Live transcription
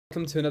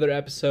Welcome to another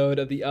episode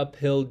of the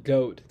Uphill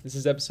Goat. This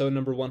is episode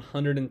number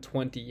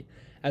 120.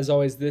 As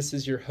always, this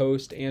is your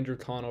host, Andrew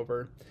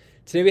Conover.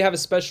 Today we have a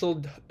special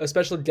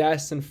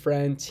guest and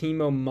friend,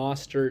 Timo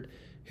Mostert,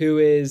 who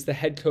is the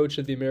head coach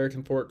of the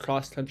American Fork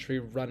cross country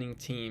running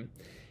team.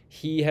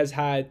 He has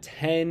had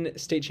 10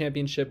 state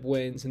championship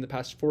wins in the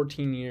past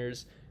 14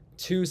 years,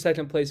 two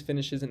second place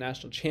finishes at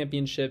national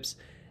championships,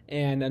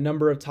 and a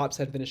number of top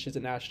 10 finishes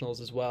at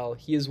nationals as well.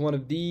 He is one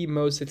of the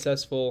most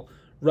successful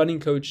running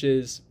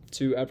coaches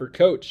to ever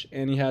coach,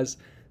 and he has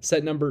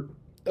set number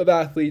of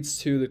athletes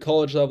to the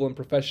college level and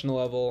professional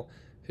level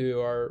who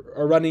are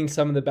running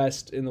some of the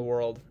best in the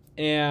world.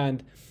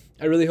 And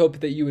I really hope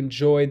that you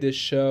enjoyed this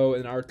show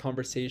and our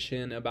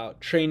conversation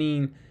about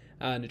training,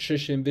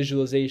 nutrition,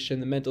 visualization,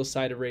 the mental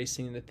side of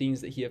racing, and the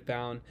things that he have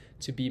found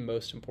to be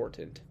most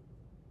important.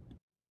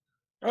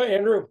 Hi,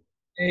 Andrew.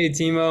 Hey,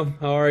 Timo,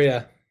 how are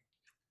you?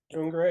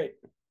 Doing great.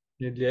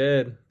 You're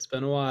good. It's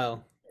been a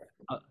while.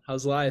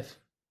 How's life?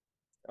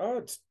 Oh,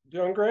 it's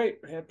doing great.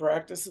 I had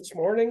practice this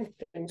morning.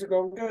 Things are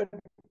going good.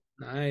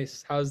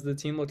 Nice. How's the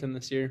team looking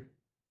this year?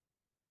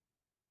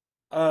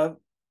 Uh,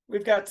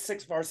 we've got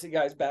six varsity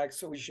guys back,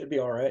 so we should be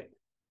all right.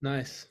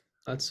 Nice.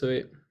 That's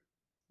sweet.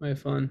 Way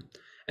fun.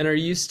 And are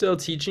you still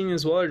teaching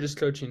as well or just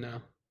coaching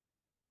now?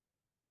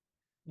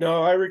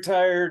 No, I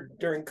retired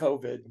during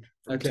COVID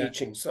from Okay.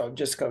 teaching, so I'm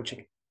just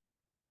coaching.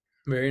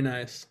 Very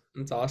nice.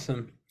 That's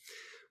awesome.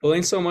 Well,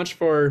 thanks so much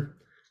for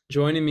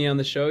joining me on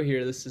the show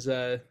here. This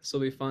will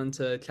be fun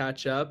to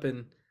catch up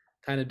and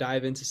kind of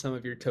dive into some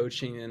of your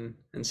coaching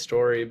and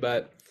story.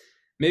 But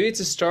maybe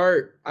to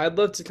start, I'd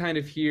love to kind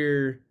of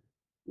hear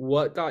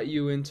what got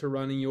you into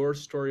running, your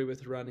story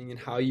with running, and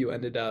how you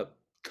ended up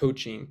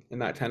coaching in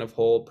that kind of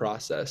whole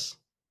process.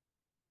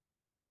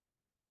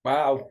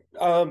 Wow.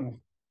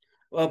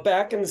 Well,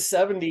 back in the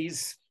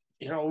 70s,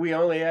 we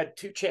only had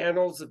two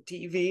channels of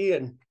TV.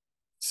 And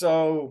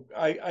so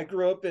I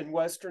grew up in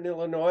Western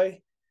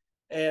Illinois.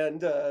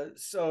 And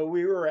so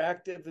we were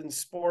active in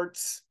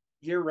sports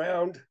year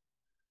round,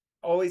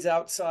 always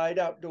outside,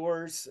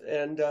 outdoors.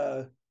 And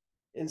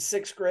in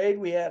sixth grade,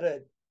 we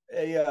had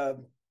a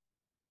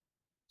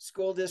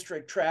school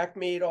district track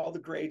meet, all the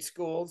grade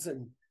schools,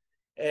 and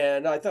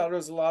I thought it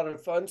was a lot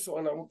of fun. So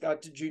when I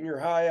got to junior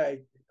high,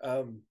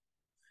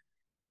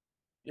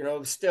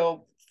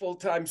 still full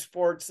time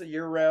sports the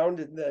year round,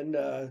 and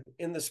then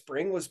in the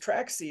spring was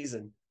track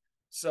season.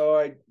 So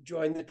I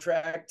joined the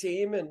track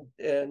team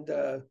and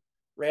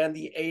ran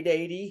the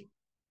 880.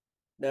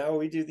 Now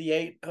we do the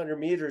 800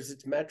 meters.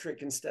 It's metric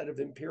instead of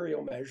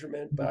imperial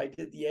measurement. But I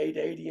did the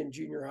 880 in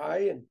junior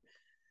high, and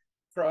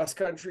cross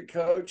country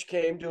coach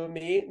came to a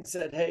meet and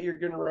said, "Hey, you're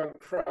going to run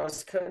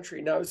cross country."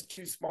 And I was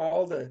too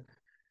small to.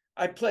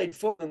 I played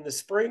football in the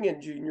spring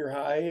in junior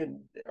high,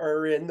 and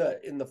or in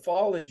the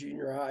fall in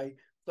junior high.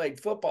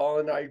 Played football,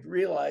 and I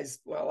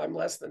realized, well, I'm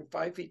less than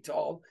 5 feet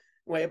tall,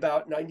 weigh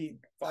about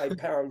 95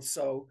 pounds,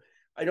 so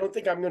I don't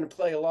think I'm going to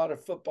play a lot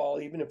of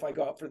football, even if I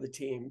go out for the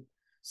team.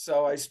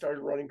 So I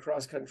started running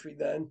cross country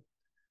then.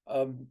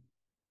 Um,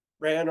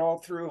 Ran all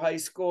through high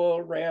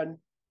school, ran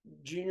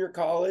junior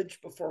college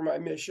before my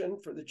mission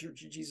for the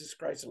Church of Jesus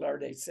Christ of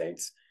Latter-day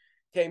Saints.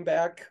 Came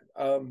back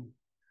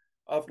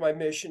off my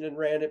mission and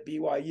ran at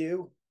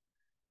BYU.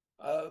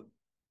 Uh,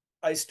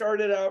 I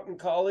started out in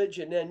college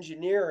in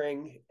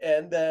engineering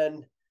and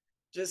then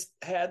just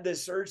had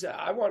this urge that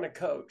I want to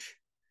coach.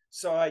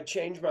 So I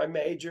changed my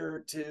major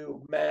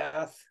to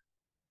math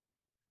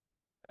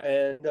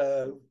and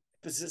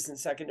emphasis in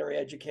secondary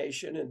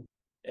education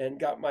and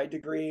got my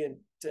degree in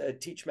to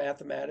teach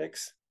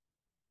mathematics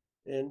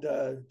and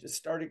just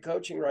started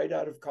coaching right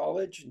out of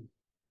college. And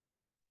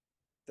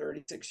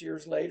 36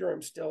 years later,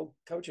 I'm still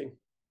coaching.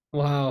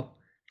 Wow.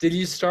 Did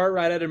you start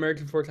right at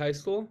American Fork High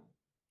School?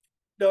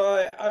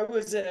 No,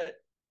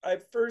 I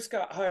first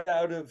got hired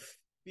out of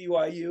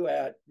BYU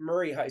at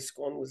Murray High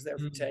School and was there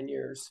for Mm. 10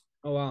 years.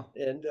 Oh, wow.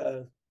 And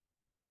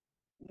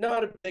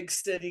not a big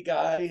city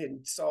guy,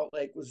 and Salt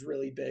Lake was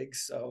really big.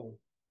 So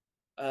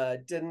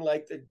didn't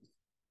like the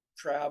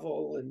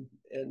travel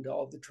and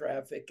all the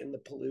traffic and the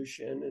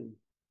pollution. And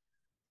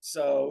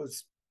so I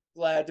was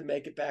glad to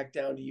make it back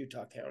down to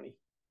Utah County.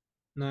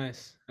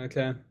 Nice.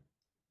 Okay.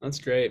 That's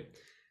great.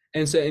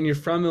 And you're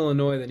from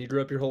Illinois then. You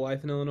grew up your whole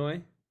life in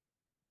Illinois?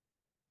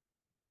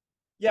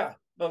 Yeah,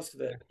 most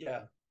of Yeah. it.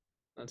 Yeah.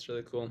 That's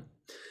really cool.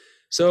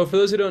 So for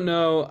those who don't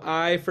know,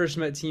 I first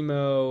met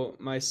Timo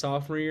my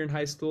sophomore year in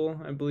high school,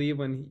 I believe,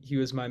 when he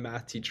was my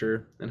math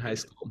teacher in high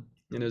school.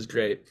 And it was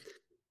great.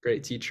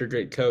 Great teacher,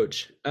 great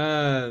coach.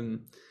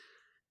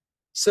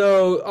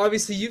 So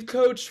obviously you've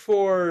coached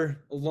for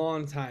a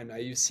long time now.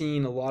 You've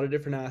seen a lot of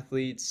different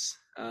athletes.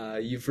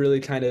 You've really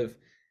kind of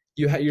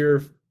you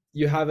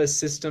have a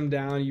system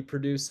down. You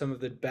produce some of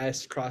the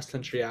best cross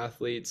country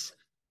athletes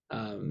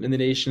in the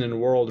nation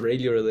and world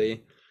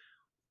regularly.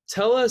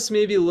 Tell us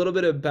maybe a little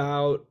bit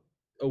about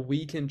a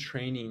week in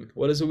training.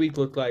 What does a week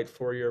look like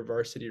for your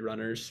varsity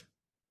runners?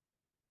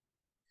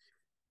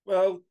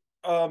 Well,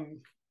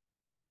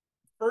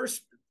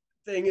 first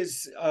thing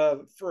is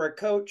for a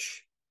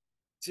coach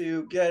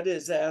to get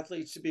his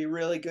athletes to be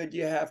really good,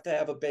 you have to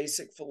have a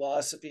basic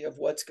philosophy of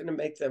what's going to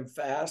make them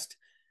fast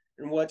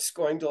and what's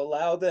going to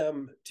allow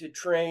them to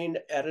train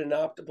at an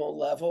optimal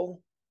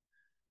level.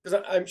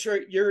 Because I'm sure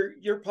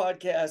your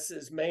podcast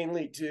is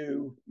mainly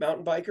to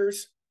mountain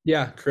bikers,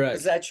 Yeah, because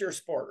correct. that's your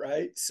sport,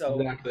 right?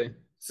 Exactly.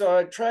 So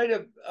I try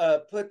to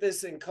put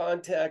this in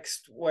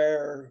context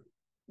where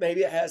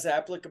maybe it has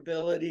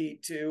applicability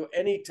to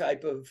any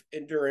type of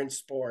endurance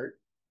sport.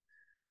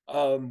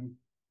 Um,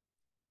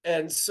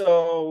 and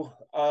so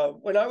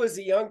when I was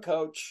a young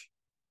coach,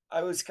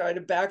 I was kind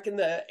of back in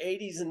the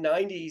 80s and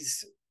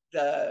 90s.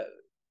 The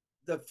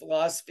the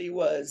philosophy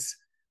was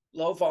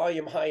low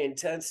volume, high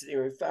intensity.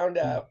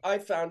 I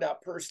found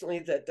out personally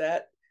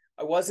that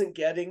I wasn't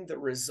getting the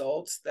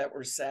results that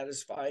were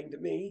satisfying to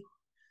me.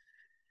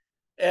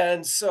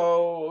 And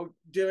so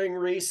doing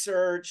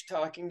research,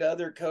 talking to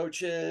other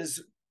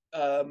coaches,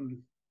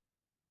 um,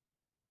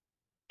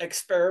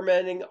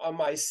 experimenting on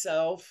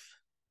myself,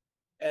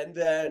 and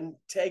then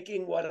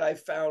taking what I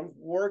found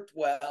worked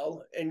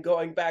well and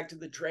going back to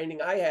the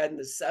training I had in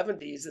the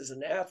 70s as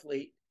an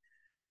athlete,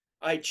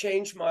 I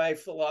changed my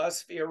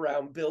philosophy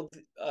around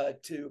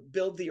to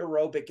build the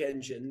aerobic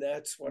engine.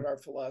 That's what our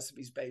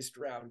philosophy is based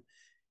around.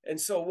 And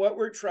so what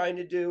we're trying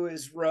to do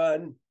is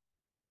run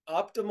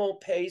optimal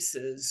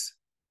paces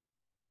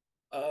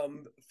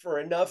for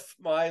enough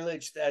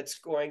mileage that's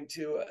going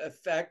to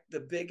affect the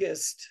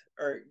biggest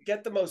or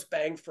get the most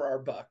bang for our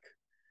buck.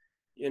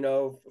 You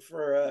know,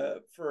 for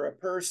a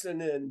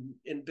person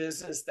in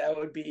business, that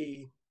would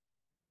be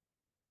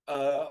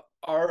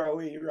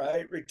ROE,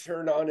 right?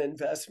 Return on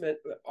investment,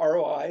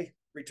 ROI,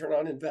 return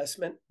on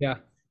investment. Yeah.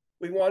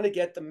 We want to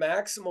get the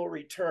maximal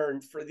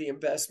return for the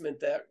investment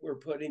that we're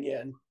putting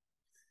in.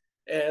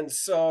 And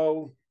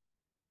so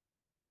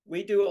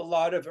we do a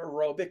lot of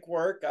aerobic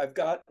work. I've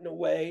gotten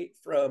away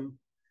from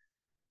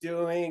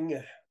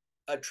doing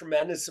a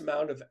tremendous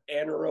amount of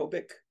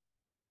anaerobic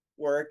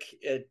work.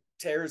 It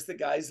tears the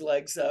guy's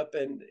legs up,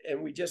 and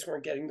we just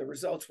weren't getting the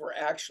results. We're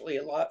actually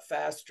a lot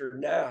faster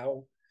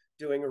now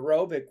doing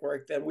aerobic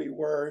work than we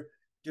were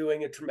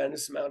doing a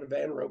tremendous amount of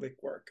anaerobic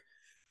work.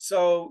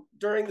 So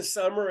during the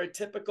summer, a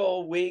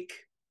typical week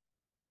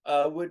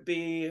would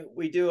be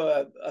we do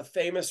a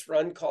famous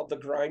run called the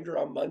Grinder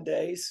on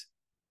Mondays.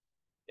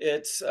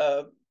 It's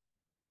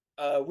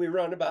we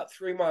run about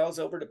 3 miles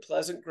over to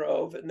Pleasant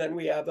Grove, and then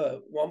we have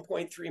a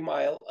 1.3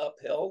 mile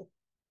uphill,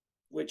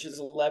 which is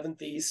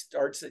 11th East,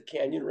 starts at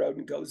Canyon Road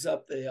and goes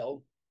up the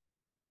hill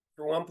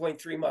for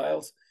 1.3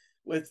 miles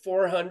with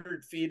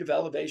 400 feet of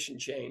elevation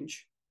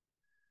change.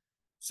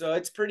 So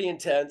it's pretty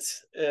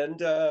intense. And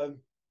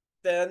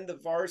then the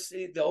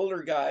varsity, the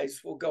older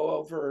guys will go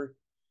over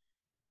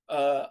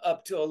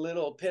up to a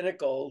little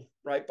pinnacle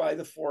right by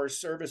the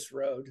Forest Service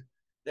Road.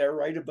 They're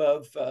right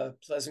above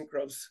Pleasant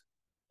Grove's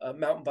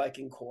mountain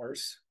biking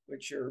course,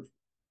 which you're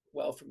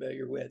well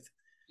familiar with.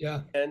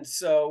 Yeah. And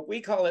so we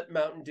call it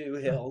Mountain Dew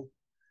Hill.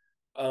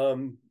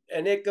 And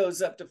it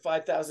goes up to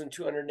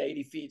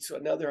 5,280 feet, so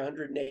another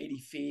 180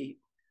 feet.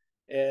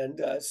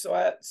 And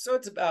so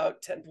it's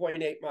about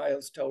 10.8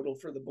 miles total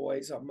for the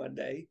boys on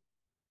Monday.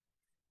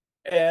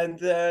 And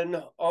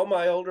then all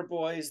my older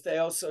boys, they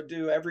also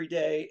do every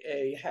day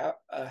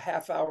a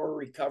half hour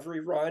recovery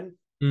run.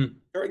 Mm.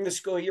 During the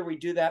school year, we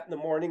do that in the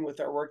morning with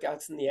our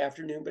workouts in the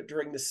afternoon. But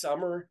during the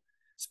summer,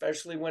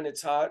 especially when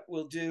it's hot,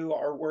 we'll do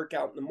our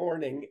workout in the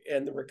morning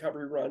and the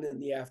recovery run in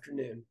the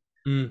afternoon.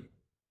 Mm.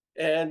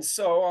 And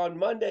so on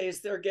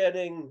Mondays, they're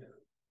getting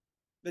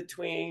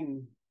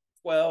between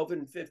 12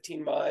 and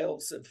 15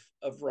 miles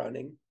of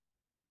running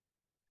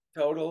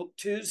total.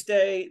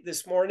 Tuesday,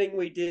 this morning,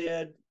 we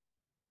did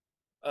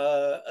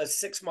a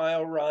 6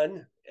 mile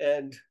run.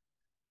 And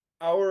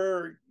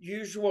our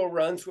usual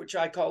runs, which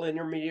I call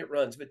intermediate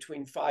runs,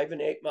 between 5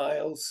 and 8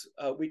 miles,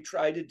 we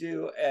try to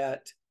do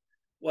at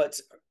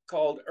what's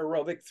called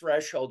aerobic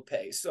threshold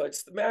pace. So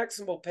it's the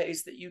maximal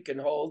pace that you can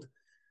hold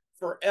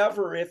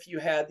forever if you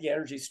had the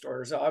energy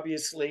stores.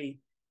 Obviously,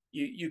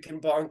 you can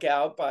bonk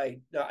out by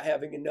not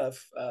having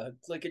enough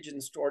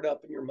glycogen stored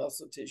up in your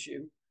muscle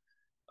tissue.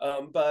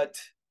 But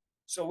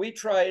so we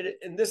tried,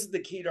 and this is the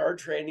key to our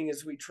training,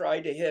 is we try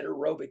to hit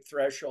aerobic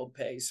threshold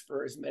pace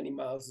for as many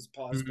miles as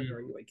possible Mm.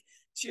 during the week.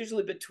 It's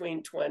usually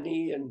between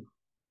 20 and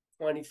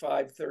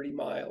 25, 30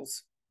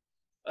 miles.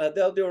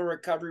 They'll do a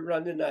recovery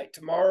run tonight.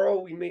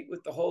 Tomorrow, we meet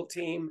with the whole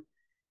team,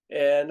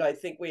 and I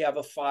think we have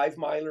a 5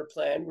 miler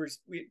plan.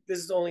 This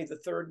is only the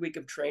third week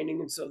of training,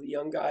 and so the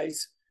young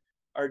guys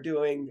are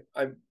doing.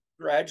 I'm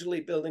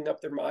gradually building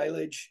up their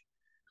mileage.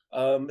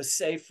 A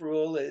safe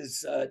rule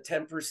is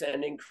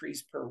 10%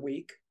 increase per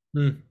week.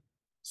 Mm.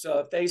 So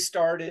if they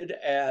started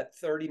at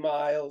 30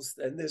 miles,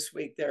 then this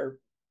week they're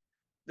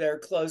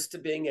close to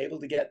being able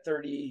to get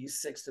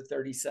 36 to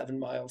 37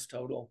 miles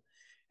total.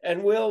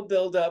 And we'll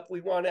build up.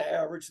 We want to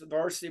average, the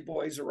varsity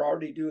boys are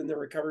already doing the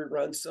recovery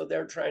runs, so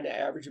they're trying to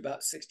average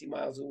about 60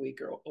 miles a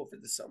week or over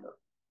the summer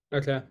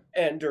Okay.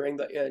 and during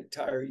the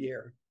entire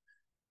year.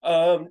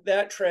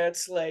 That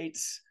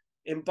translates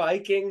in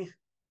biking.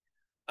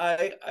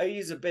 I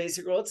use a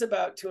basic rule. It's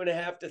about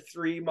 2.5 to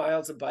 3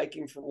 miles of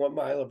biking for 1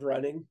 mile of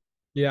running.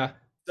 Yeah.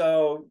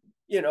 So,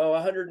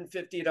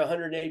 150 to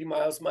 180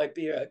 miles might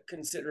be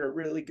consider a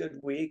really good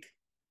week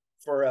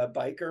for a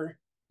biker.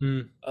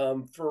 Mm.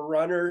 For a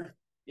runner,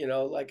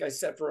 like I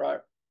said, for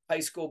our high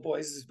school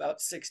boys is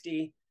about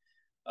 60.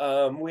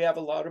 We have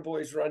a lot of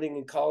boys running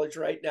in college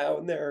right now,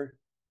 and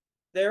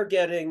they're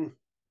getting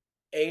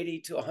 80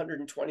 to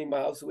 120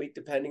 miles a week,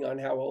 depending on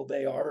how old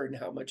they are and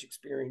how much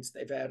experience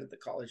they've had at the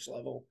college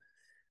level.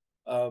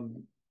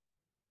 Um,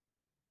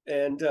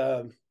 and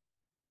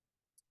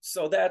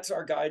So that's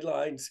our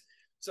guidelines.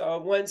 So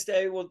on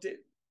Wednesday,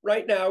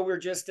 right now we're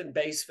just in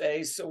base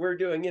phase. So we're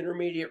doing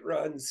intermediate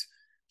runs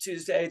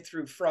Tuesday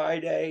through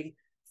Friday.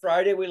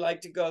 Friday, we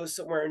like to go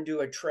somewhere and do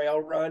a trail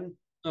run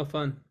Oh,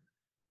 fun.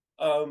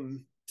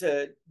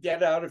 to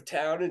get out of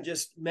town and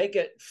just make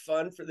it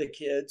fun for the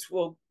kids.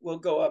 We'll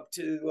go up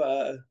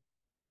to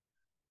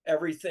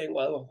everything.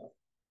 Well,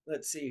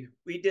 let's see.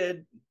 We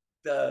did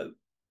the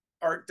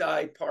Art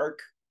Dye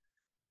Park.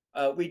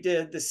 We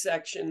did the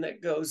section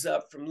that goes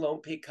up from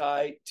Lone Peak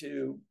High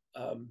to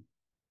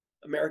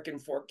American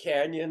Fork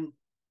Canyon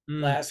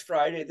Mm. last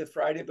Friday. The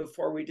Friday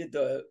before, we did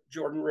the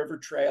Jordan River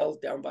Trail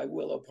down by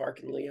Willow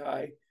Park in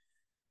Lehigh.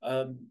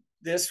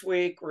 This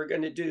week, we're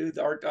going to do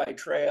the Art Dye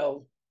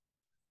Trail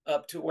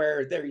up to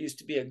where there used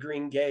to be a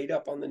green gate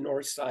up on the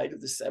north side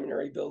of the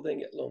seminary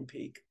building at Lone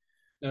Peak.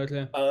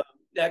 Okay.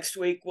 Next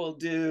week, we'll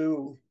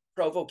do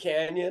Provo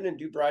Canyon and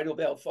do Bridal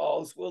Veil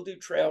Falls. We'll do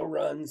trail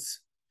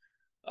runs.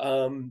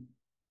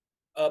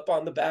 Up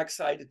on the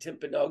backside of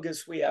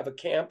Timpanogos, we have a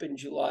camp in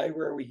July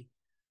where we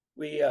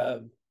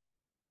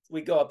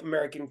go up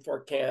American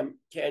Fork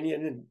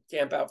Canyon and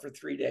camp out for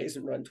 3 days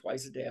and run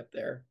twice a day up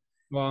there.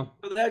 Wow.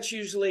 So that's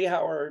usually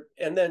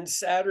and then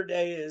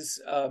Saturday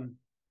is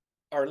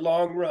our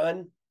long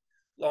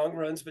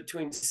runs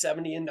between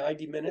 70 and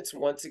 90 minutes.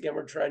 And once again,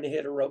 we're trying to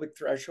hit aerobic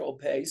threshold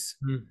pace.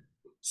 Mm.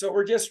 So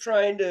we're just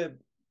trying to,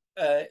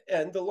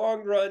 and the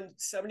long run,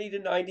 70 to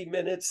 90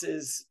 minutes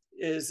is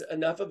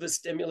enough of a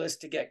stimulus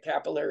to get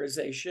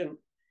capillarization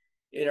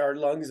in our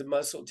lungs and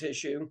muscle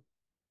tissue.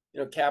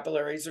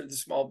 Capillaries are the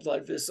small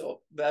blood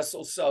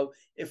vessels. So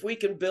if we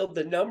can build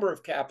the number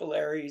of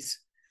capillaries,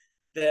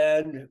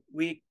 then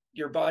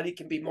your body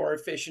can be more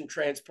efficient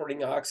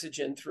transporting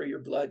oxygen through your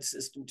blood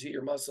system to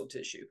your muscle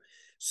tissue.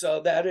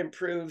 So that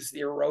improves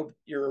your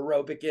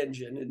aerobic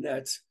engine, and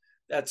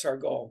that's our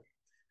goal.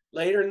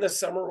 Later in the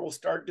summer, we'll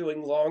start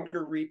doing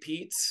longer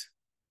repeats,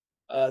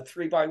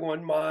 3 by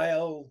 1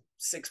 mile,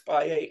 6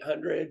 by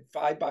 800,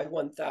 5 by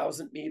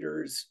 1,000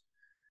 meters,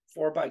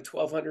 4 by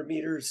 1,200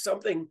 meters,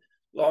 something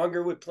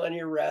longer with plenty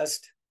of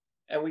rest.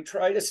 And we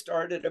try to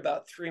start at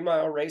about 3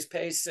 mile race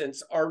pace,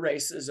 since our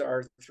races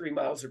are 3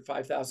 miles or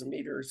 5,000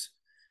 meters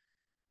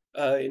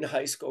in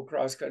high school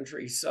cross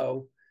country.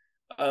 So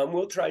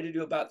we'll try to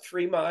do about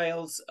 3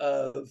 miles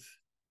of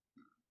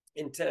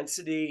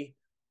intensity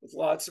with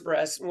lots of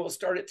rest. And we'll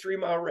start at 3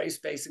 mile race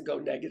pace and go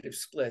negative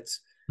splits.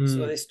 So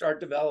Mm. they start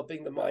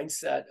developing the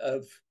mindset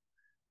of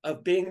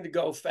being to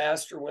go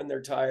faster when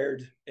they're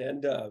tired.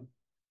 And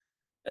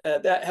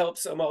that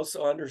helps them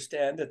also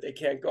understand that they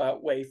can't go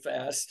out way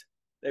fast.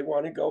 They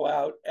want to go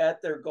out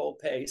at their goal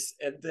pace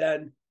and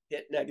then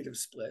hit negative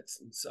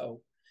splits. And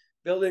so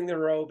building the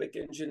aerobic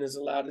engine has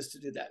allowed us to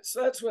do that.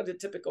 So that's what a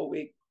typical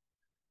week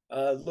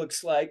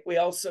looks like. We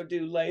also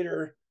do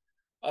later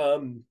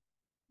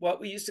what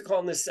we used to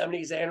call in the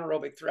 70s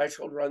anaerobic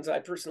threshold runs. I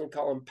personally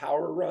call them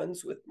power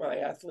runs with my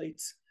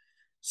athletes.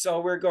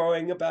 So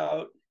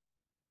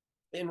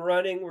in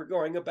running, we're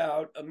going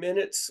about a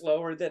minute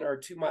slower than our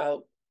 2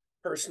 mile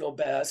personal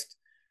best.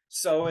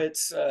 So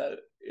it's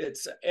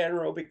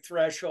anaerobic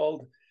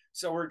threshold.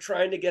 So we're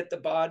trying to get the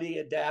body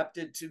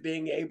adapted to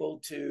being able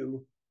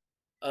to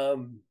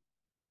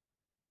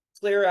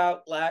clear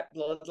out blood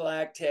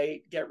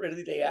lactate, get rid of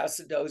the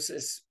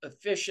acidosis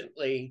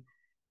efficiently,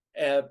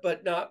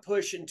 but not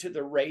push into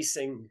the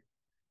racing.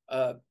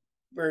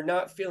 We're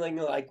not feeling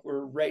like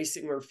we're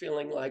racing. We're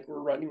feeling like we're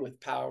running with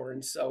power,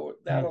 and so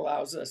that Mm.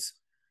 allows us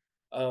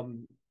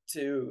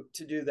to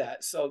do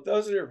that. So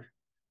those are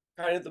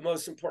kind of the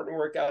most important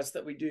workouts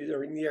that we do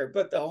during the year.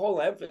 But the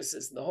whole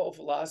emphasis and the whole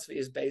philosophy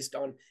is based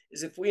on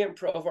is if we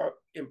improve our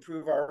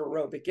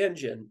aerobic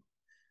engine,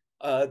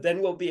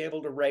 then we'll be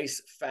able to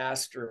race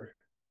faster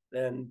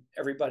than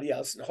everybody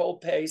else and hold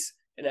pace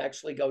and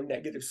actually go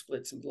negative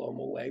splits and blow them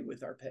away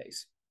with our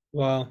pace.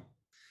 Wow.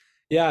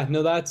 Yeah,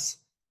 no,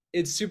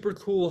 it's super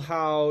cool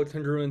how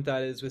congruent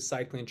that is with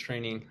cycling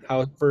training.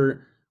 How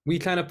for we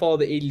kind of follow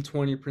the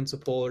 80-20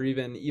 principle, or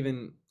even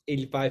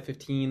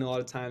 85-15 a lot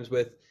of times,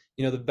 with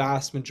the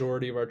vast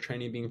majority of our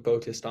training being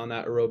focused on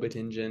that aerobic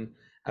engine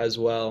as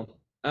well.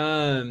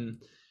 Do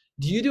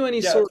you do any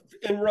Yeah, sort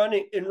in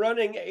running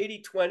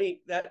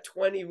 80-20, that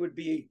 20 would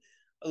be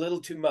a little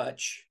too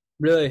much.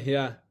 really?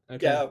 Yeah.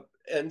 Okay. Yeah.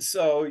 And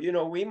so,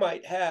 we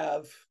might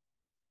have,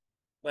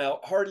 well,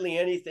 hardly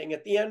anything.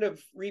 At the end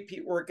of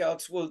repeat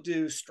workouts, we'll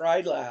do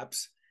stride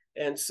laps.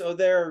 And so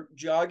they're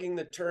jogging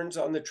the turns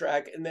on the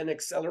track and then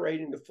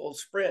accelerating to full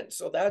sprint.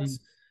 So Mm. that's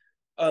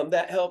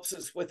That helps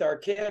us with our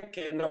kick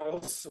and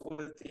also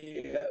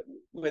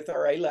with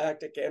our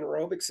alactic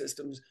anaerobic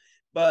systems.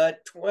 But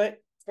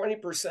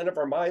 20% of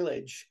our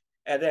mileage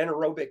at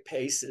anaerobic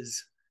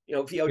paces,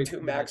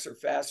 VO2 max or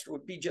faster,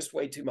 would be just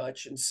way too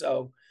much. And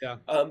so Yeah.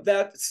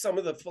 that's some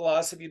of the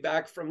philosophy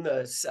back from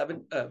the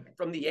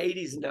from the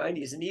 80s and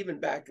 90s, and even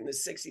back in the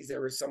 60s,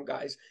 there were some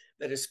guys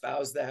that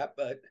espoused that.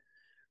 But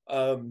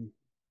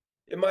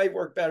it might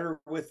work better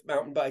with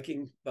mountain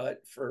biking,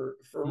 but for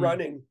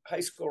running, high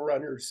school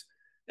runners,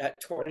 that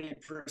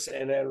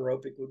 20%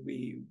 anaerobic would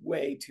be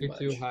way too Way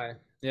too much. high.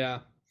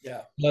 Yeah.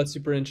 Yeah. That's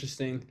super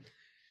interesting.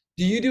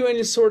 Do you do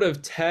any sort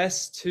of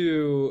test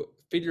to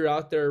figure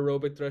out their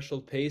aerobic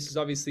threshold pace? Because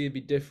obviously it'd be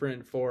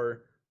different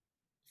for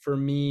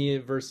me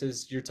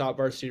versus your top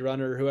varsity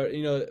runner,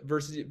 who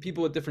versus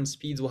people with different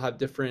speeds will have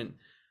different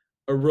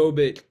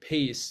aerobic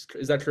pace.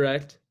 Is that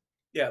correct?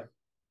 Yeah.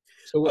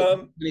 So what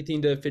Um,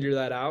 anything to figure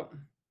that out?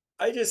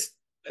 I just,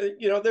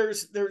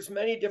 there's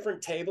many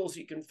different tables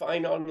you can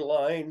find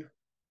online,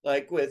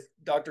 like with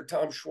Dr.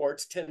 Tom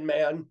Schwartz, Tin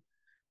Man.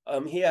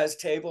 He has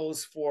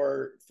tables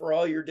for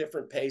all your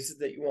different paces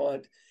that you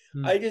want.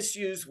 Hmm. I just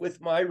use with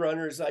my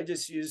runners, I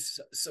just use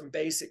some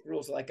basic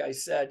rules. Like I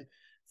said,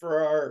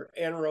 for our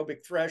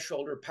anaerobic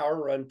threshold or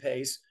power run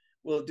pace,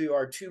 we'll do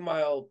our 2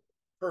 mile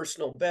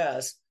personal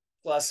best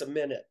plus a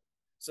minute.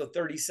 So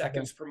 30 Okay.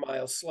 seconds per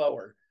mile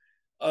slower.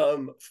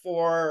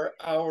 For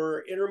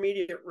our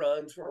intermediate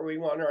runs where we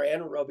want our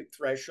anaerobic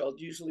threshold,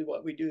 usually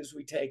what we do is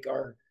we take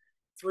our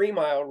 3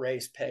 mile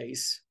race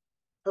pace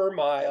per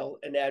mile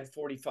and add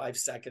 45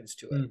 seconds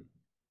to it. Hmm.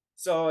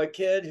 So a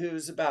kid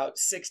who's about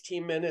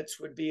 16 minutes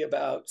would be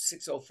about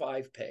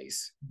 6:05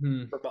 pace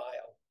Hmm. per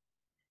mile.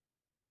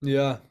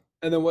 Yeah.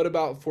 And then what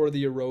about for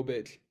the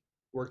aerobic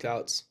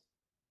workouts?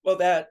 Well,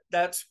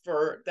 that's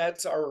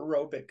our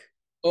aerobic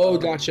Oh, um,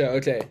 gotcha.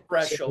 Okay. So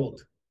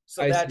threshold.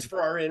 So I that's see.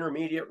 for our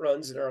intermediate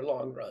runs and our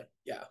long run.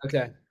 Yeah.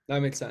 Okay. That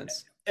makes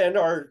sense. And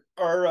our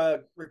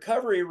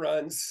recovery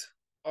runs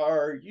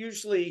are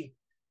usually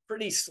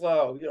pretty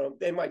slow.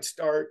 They might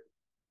start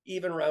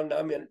even around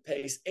 9 minute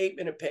pace, 8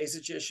 minute pace.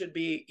 It just should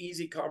be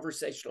easy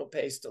conversational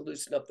pace to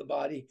loosen up the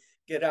body,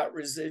 get out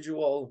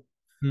residual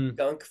Hmm.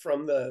 gunk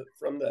from the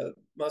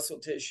muscle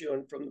tissue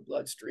and from the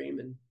bloodstream,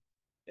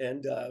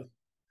 and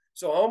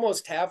so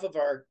almost half of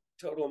our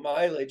total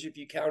mileage, if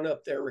you count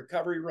up their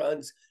recovery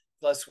runs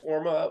plus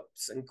warm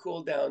ups and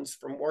cool downs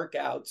from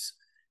workouts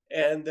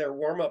and their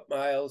warm up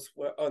miles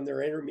on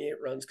their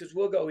intermediate runs, because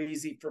we'll go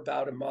easy for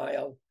about a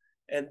mile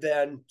and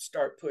then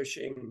start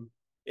pushing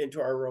into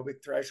our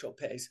aerobic threshold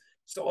pace.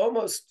 So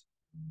almost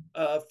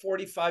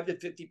 45 to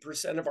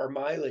 50% of our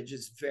mileage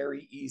is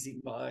very easy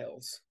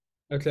miles.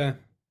 Okay.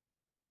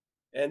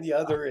 And the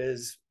other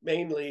is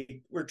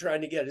mainly we're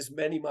trying to get as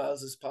many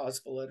miles as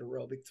possible at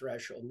aerobic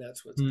threshold, and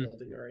that's what's Hmm.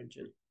 building our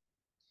engine.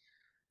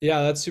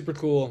 Yeah, that's super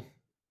cool.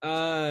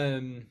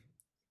 Um,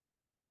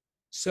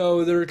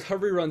 so the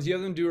recovery runs, you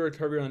have them do a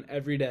recovery run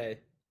every day.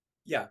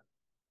 Yeah.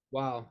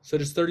 Wow. So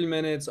just 30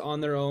 minutes on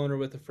their own or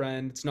with a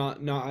friend. It's not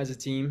as a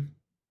team.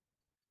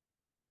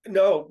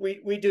 No,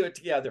 we do it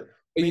together. Oh,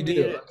 We you meet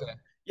do. it. Okay.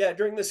 Yeah,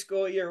 during the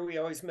school year, we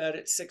always met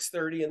at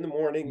 6:30 in the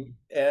morning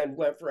Hmm. and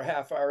went for a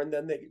half hour, and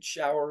then they could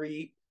shower,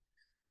 eat,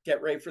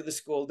 get ready for the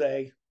school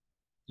day.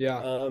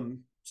 Yeah.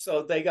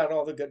 So they got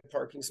all the good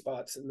parking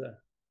spots in the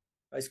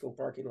high school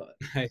parking lot.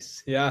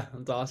 Nice. Yeah,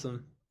 that's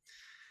awesome.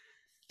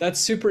 That's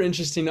super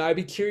interesting. I'd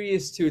be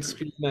curious to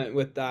experiment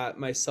with that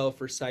myself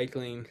for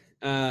cycling.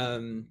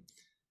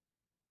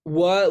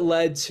 What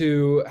led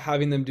to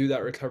having them do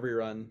that recovery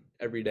run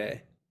every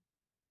day?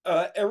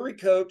 Every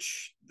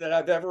coach that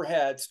I've ever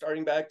had,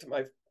 starting back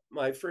to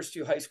my first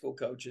two high school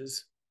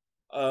coaches,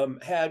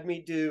 had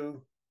me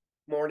do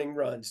morning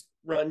runs,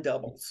 run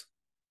doubles.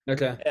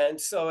 Okay. And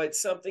so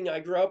it's something I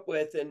grew up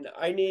with, and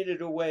I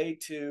needed a way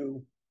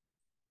to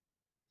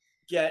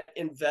get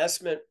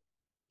investment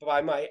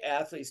by my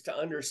athletes to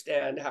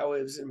understand how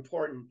it was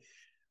important.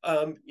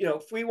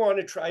 If we want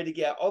to try to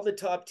get all the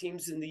top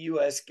teams in the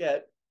US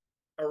get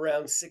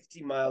around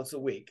 60 miles a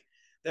week,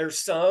 there's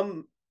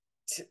some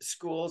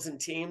schools and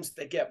teams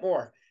that get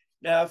more.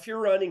 Now, if you're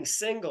running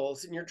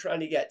singles and you're trying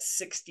to get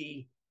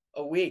 60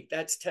 a week,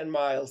 that's 10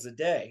 miles a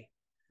day.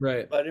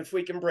 Right. But if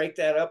we can break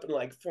that up in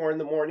like 4 in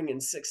the morning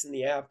and 6 in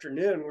the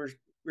afternoon,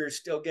 we're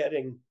still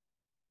getting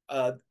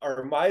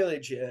our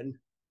mileage in.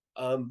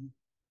 Um,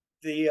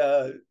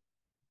 the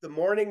the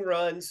morning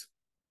runs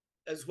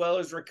as well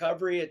as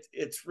recovery,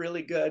 it's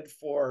really good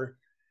for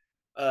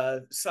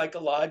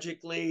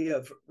psychologically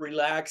of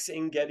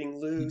relaxing, getting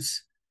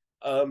loose.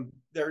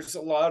 There's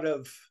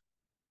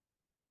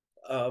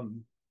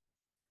um,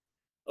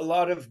 a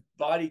lot of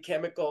body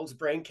chemicals,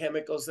 brain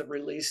chemicals that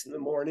release in the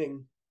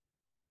morning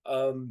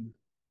um,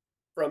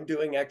 from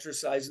doing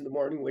exercise in the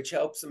morning, which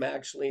helps them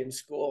actually in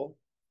school,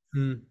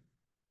 Hmm.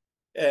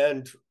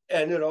 and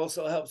and it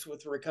also helps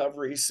with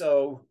recovery.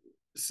 So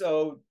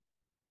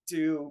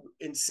to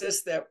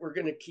insist that we're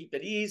going to keep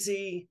it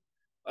easy,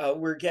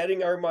 we're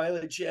getting our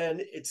mileage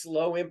in. It's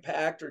low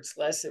impact or it's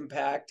less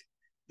impact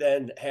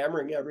than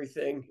hammering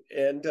everything,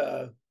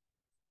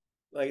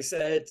 like I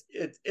said,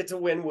 it's a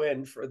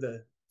win-win for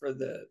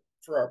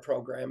our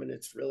program, and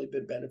it's really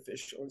been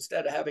beneficial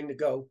instead of having to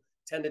go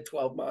 10 to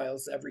 12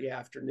 miles every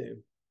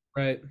afternoon.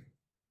 Right.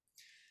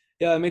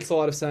 Yeah, that makes a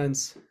lot of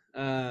sense.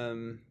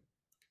 Um,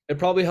 it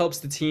probably helps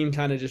the team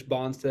kind of just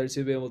bonds together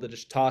to be able to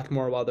just talk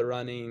more while they're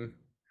running,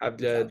 have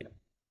Yeah. good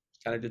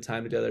kind of good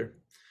time together.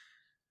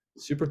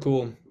 Super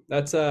cool.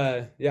 That's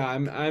yeah,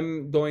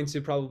 I'm going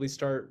to probably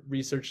start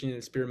researching and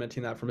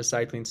experimenting that from a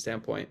cycling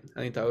standpoint. I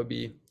think that would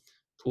be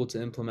cool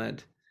to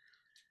implement.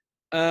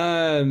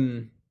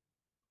 Um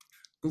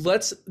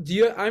let's do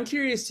you I'm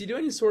curious, do you do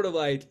any sort of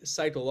like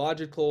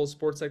psychological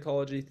sports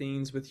psychology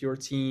things with your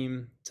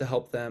team to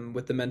help them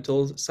with the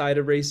mental side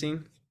of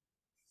racing?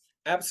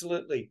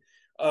 Absolutely.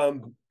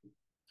 Um,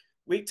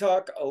 we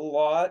talk a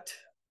lot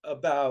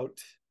about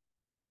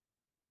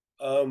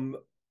um,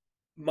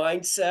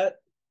 mindset,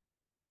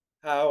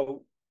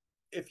 how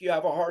if you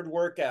have a hard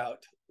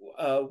workout,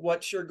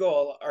 what's your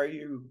goal? Are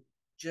you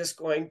just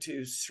going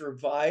to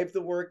survive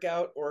the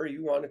workout or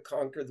you want to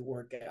conquer the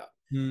workout?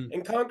 Hmm.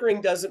 And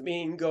conquering doesn't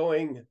mean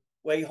going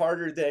way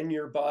harder than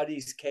your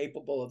body's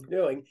capable of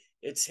doing.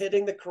 It's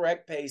hitting the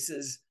correct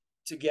paces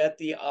to get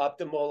the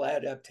optimal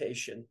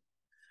adaptation.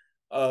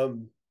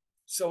 Um,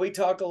 so we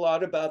talk a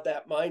lot about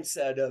that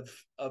mindset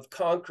of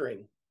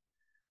conquering.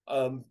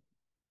 Um,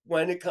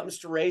 when it comes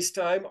to race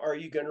time, are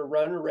you going to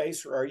run a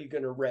race or are you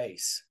going to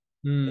race?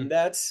 And Hmm.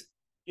 that's,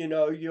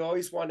 you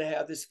always want to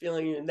have this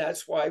feeling. And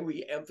that's why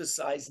we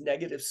emphasize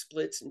negative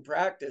splits in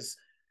practice,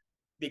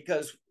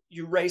 because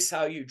you race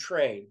how you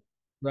train.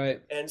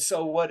 Right. And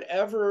so,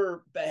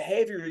 whatever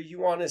behavior you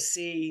want to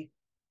see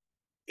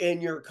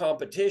in your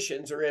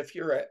competitions, or if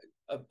you're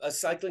a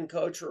cycling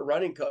coach or a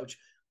running coach,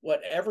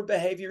 whatever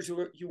behaviors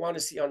you want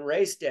to see on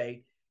race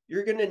day,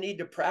 you're going to need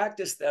to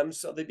practice them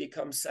so they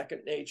become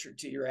second nature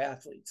to your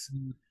athletes.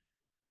 Hmm.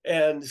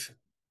 And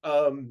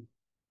um,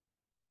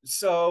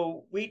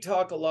 so we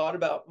talk a lot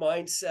about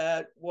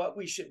mindset, what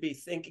we should be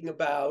thinking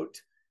about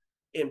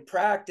in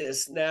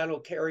practice, and that'll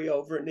carry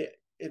over in the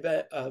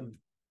event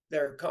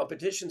their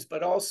competitions,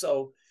 but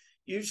also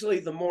usually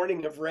the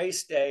morning of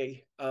race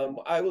day,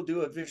 I will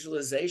do a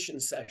visualization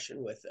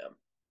session with them,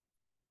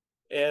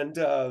 and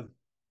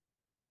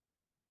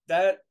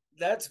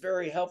that's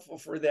very helpful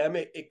for them.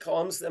 It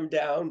calms them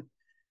down.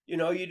 You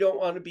don't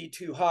want to be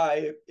too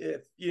high.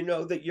 If you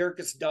know the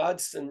Yerkes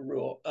Dodson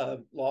rule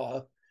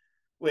law,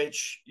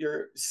 which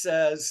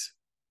says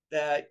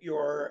that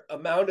your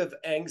amount of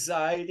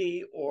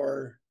anxiety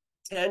or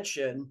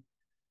tension,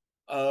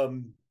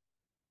 um,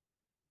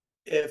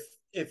 if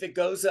if it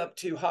goes up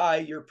too high,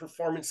 your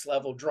performance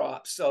level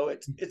drops. So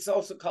it's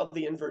also called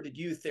the inverted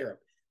U theorem.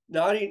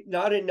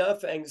 Not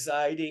enough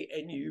anxiety,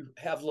 and you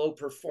have low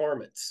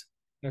performance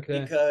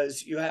Okay.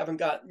 because you haven't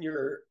gotten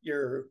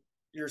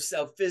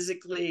yourself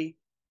physically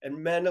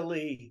and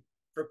mentally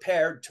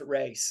prepared to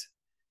race.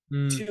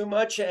 Hmm. Too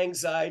much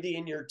anxiety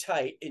and you're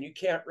tight, and you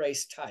can't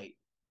race tight.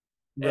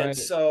 And Right.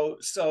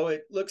 so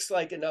it looks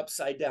like an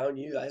upside down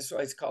U. That's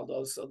why it's called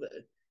also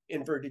the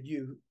inverted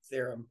U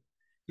theorem.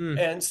 Hmm.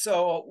 And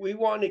so we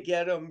want to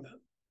get them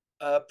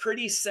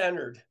pretty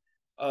centered.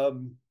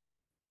 Um,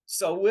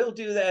 so we'll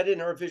do that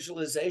in our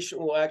visualization.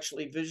 We'll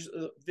actually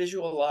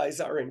visualize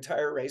our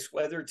entire race,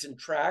 whether it's in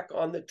track,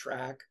 on the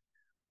track,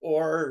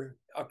 or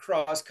a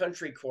cross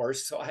country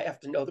course. So I have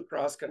to know the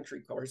cross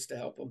country course to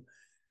help them.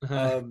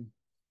 Um,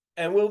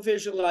 and we'll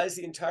visualize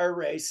the entire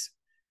race.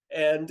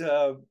 And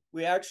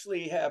we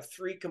actually have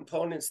three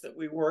components that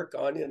we work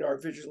on in our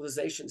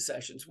visualization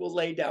sessions. We'll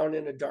lay down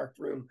in a dark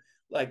room,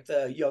 like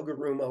the yoga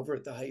room over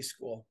at the high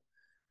school,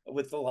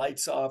 with the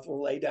lights off.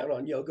 We'll lay down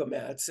on yoga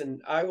mats,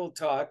 and I will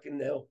talk,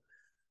 and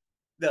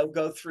they'll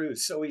go through.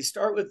 So we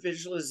start with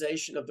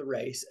visualization of the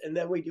race, and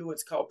then we do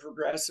what's called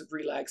progressive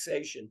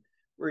relaxation,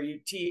 where you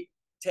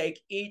take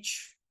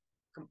each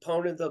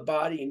component of the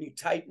body and you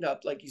tighten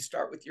up, like you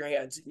start with your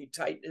hands and you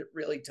tighten it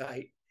really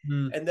tight,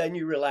 Hmm. and then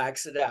you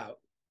relax it out.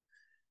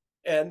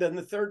 And then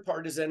the third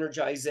part is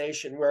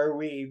energization, where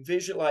we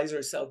visualize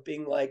ourselves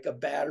being like a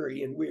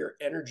battery and we are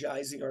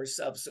energizing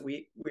ourselves. So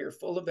we are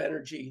full of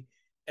energy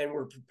and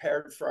we're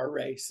prepared for our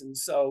race. And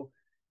so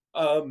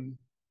um,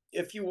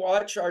 if you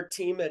watch our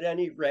team at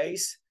any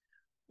race,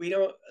 we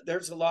don't,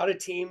 there's a lot of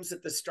teams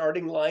at the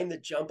starting line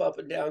that jump up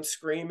and down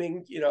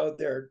screaming,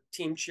 their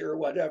team cheer or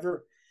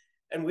whatever.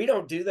 And we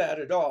don't do that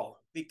at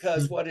all,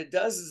 because Hmm. what it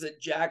does is it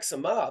jacks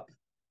them up,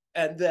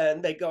 and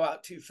then they go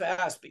out too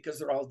fast because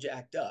they're all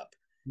jacked up.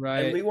 And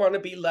Right. we want to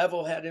be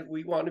level headed.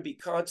 We want to be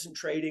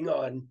concentrating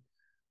on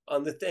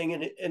the thing.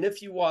 And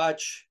if you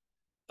watch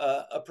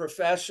a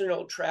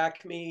professional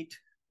track meet,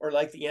 or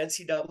like the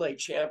NCAA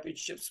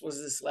championships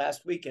was this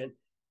last weekend,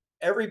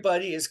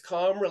 everybody is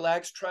calm,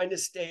 relaxed, trying to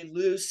stay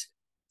loose,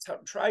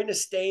 trying to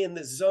stay in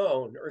the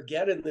zone or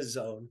get in the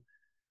zone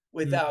Hmm.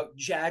 without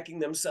jacking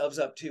themselves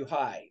up too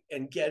high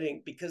and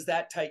getting, because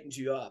that tightens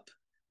you up.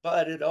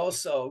 But it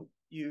also,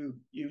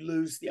 you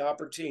lose the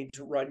opportunity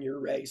to run your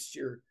race.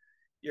 You're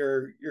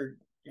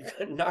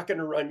not going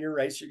to run your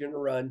race. You're going to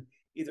run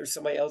either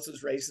somebody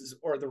else's races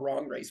or the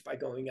wrong race by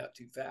going out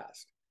too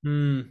fast.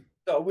 Hmm.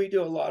 So we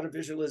do a lot of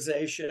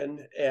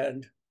visualization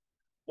and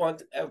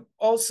want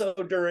also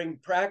during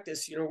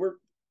practice, we're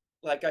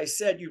like I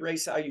said, you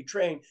race how you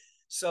train.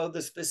 So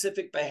the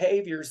specific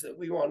behaviors that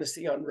we want to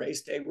see on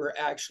race day, we're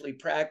actually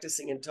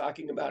practicing and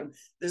talking about them.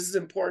 This is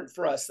important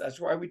for us. That's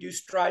why we do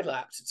stride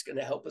laps. It's going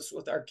to help us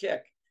with our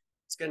kick.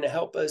 It's going to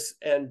help us.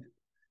 And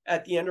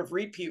at the end of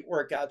repeat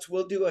workouts,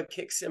 we'll do a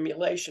kick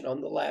simulation on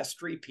the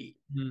last repeat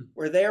Mm.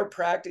 where they're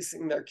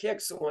practicing their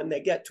kicks. So when they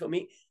get to a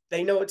meet,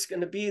 they know it's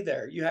going to be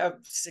there. You have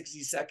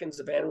 60 seconds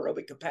of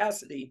anaerobic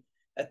capacity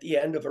at the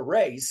end of a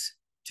race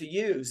to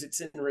use.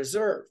 It's in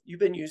reserve. You've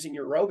been using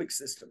your aerobic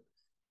system.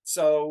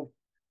 So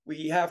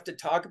we have to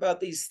talk about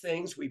these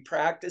things. We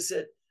practice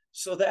it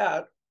so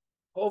that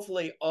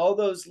hopefully all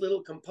those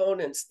little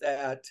components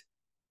that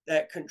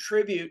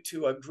contribute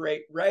to a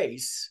great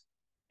race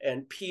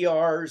and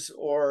PRs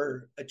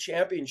or a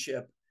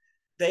championship,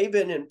 they've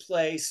been in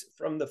place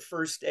from the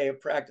first day of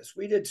practice.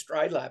 We did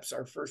stride laps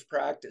our first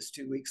practice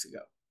 2 weeks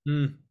ago.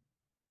 Mm.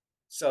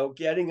 So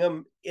getting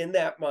them in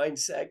that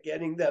mindset,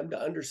 getting them to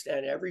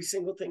understand every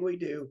single thing we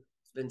do,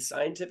 has been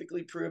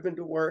scientifically proven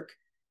to work,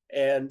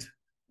 and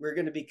we're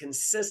going to be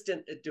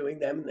consistent at doing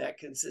them. And that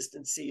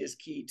consistency is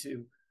key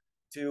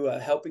to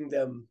helping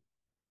them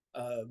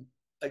uh,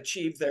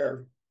 achieve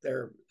their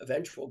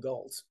eventual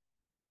goals.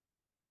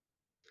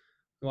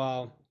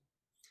 Wow.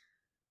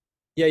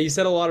 Yeah, you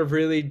said a lot of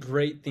really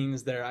great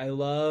things there. I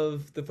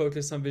love the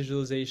focus on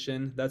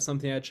visualization. That's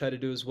something I try to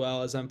do as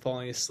well as I'm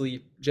falling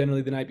asleep.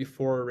 Generally, the night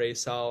before a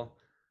race, I'll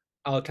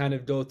kind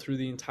of go through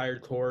the entire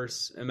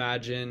course,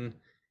 imagine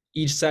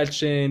each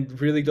section,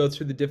 really go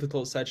through the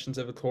difficult sections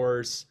of a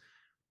course,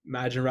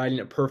 imagine riding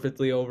it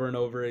perfectly over and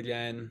over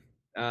again,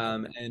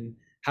 and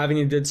having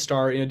a good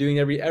start. Doing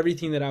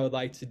everything that I would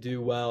like to do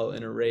well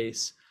in a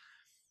race.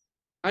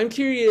 I'm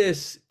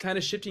curious, kind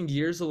of shifting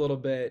gears a little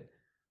bit.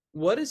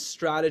 What does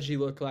strategy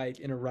look like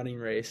in a running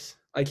race?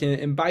 Like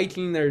in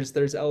biking,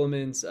 there's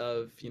elements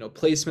of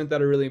placement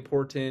that are really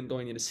important.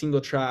 Going into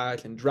single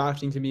track and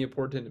drafting can be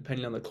important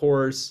depending on the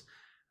course.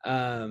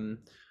 Um,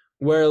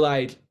 where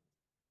like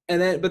but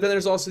then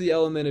there's also the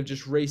element of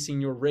just racing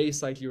your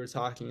race, like you were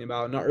talking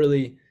about. Not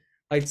really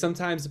like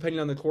sometimes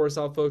depending on the course,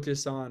 I'll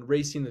focus on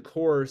racing the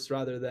course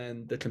rather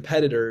than the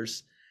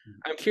competitors.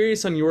 I'm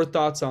curious on your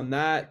thoughts on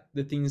that,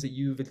 the things that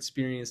you've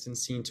experienced and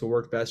seen to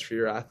work best for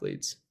your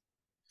athletes.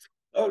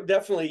 Oh,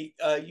 definitely.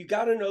 You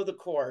got to know the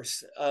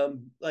course.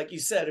 Like you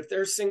said, if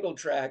there's single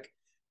track,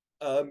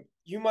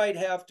 you might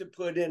have to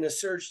put in a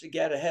surge to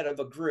get ahead of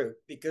a group,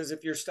 because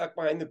if you're stuck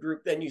behind the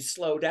group, then you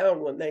slow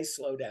down when they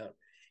slow down.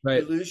 You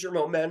Right. lose your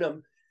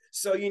momentum.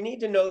 So you need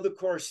to know the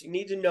course. You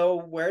need to know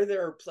where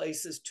there are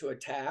places to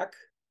attack,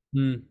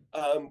 Mm.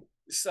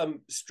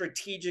 some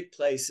strategic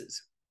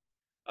places.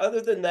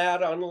 Other than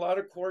that, on a lot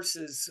of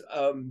courses,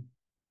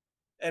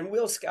 and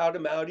we'll scout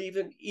them out,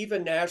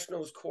 even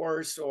nationals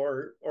course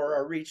or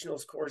our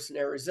regionals course in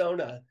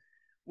Arizona.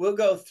 We'll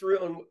go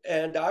through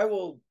and I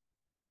will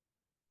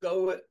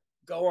go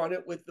go on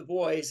it with the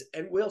boys,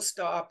 and we'll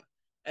stop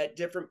at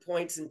different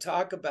points and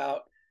talk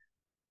about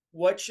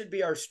what should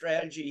be our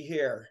strategy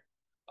here.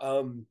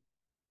 Um,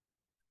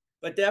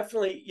 but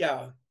definitely,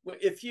 yeah,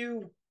 if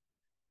you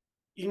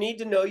need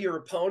to know your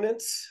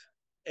opponents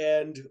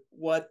and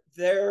what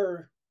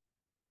their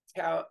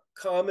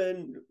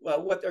common,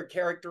 well, what their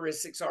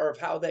characteristics are of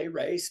how they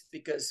race,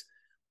 because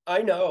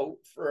I know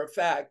for a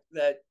fact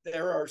that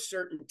there are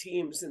certain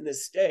teams in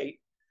this state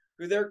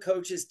who their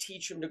coaches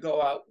teach them to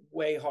go out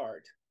way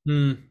hard.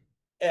 Mm.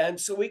 And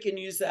so we can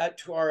use that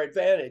to our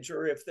advantage.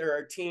 Or if there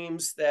are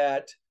teams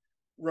that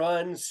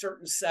run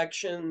certain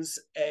sections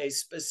a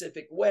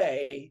specific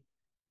way,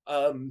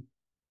 um,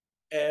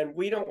 and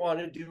we don't want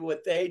to do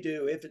what they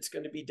do if it's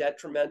going to be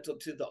detrimental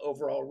to the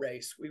overall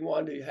race. We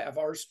want to have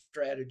our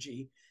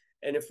strategy,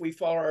 and if we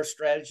follow our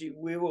strategy,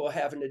 we will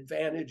have an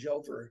advantage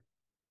over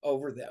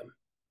them.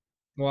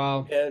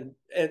 Wow.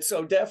 And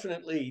so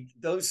definitely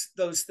those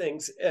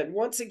things. And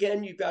once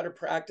again, you've got to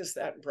practice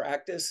that and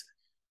practice.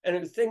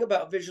 And the thing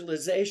about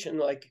visualization,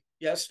 like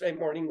yesterday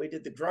morning we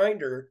did the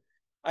grinder,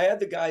 I had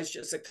the guys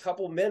just a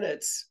couple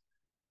minutes,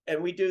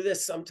 and we do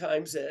this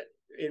sometimes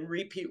in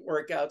repeat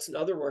workouts and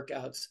other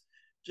workouts.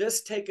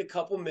 Just take a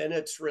couple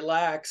minutes,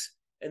 relax,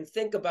 and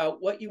think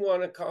about what you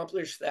want to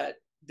accomplish that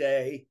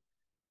day.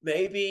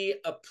 Maybe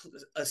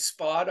a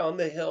spot on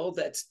the hill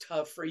that's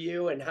tough for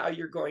you and how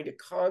you're going to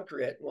conquer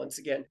it. Once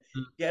again,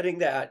 Mm. getting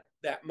that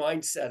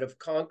mindset of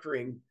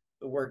conquering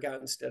the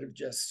workout instead of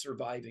just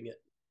surviving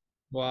it.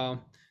 Wow.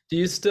 Do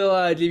you still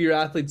give your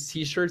athletes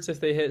t-shirts if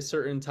they hit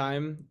certain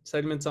time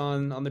segments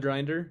on the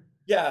grinder?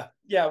 Yeah,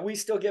 we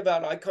still give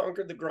out I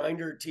conquered the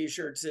grinder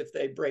t-shirts if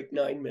they break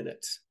 9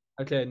 minutes.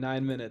 Okay,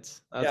 9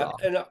 minutes. That's Yeah,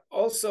 awesome. and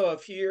also a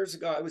few years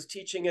ago I was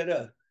teaching at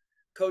a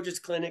coach's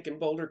clinic in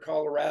Boulder,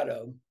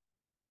 Colorado,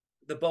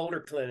 the Boulder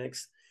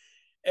clinics.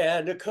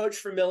 And a coach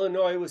from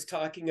Illinois was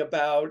talking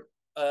about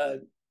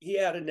he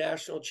had a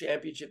national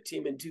championship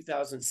team in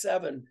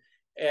 2007,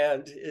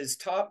 and his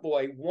top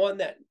boy won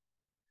that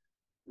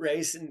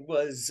race and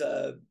was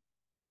a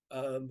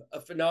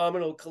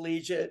phenomenal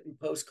collegiate and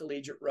post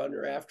collegiate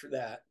runner after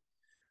that.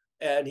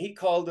 and he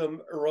called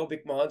them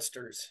aerobic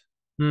monsters.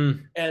 Hmm.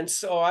 And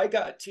so I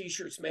got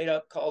t-shirts made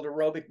up called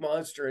Aerobic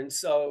Monster. And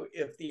so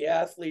if the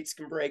athletes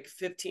can break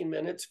 15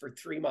 minutes for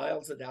 3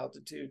 miles at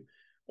altitude,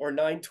 or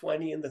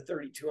 920 in the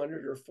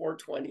 3200, or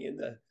 420 in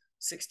the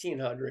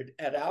 1600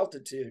 at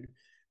altitude,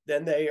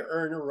 then they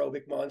earn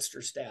aerobic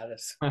monster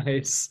status.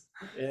 Nice.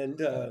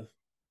 And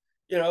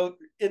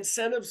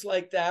incentives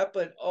like that,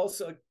 but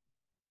also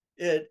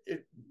it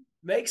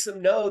makes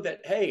them know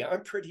that, hey,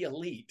 I'm pretty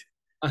elite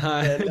Uh-huh.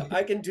 and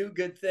I can do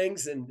good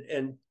things,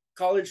 and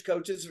college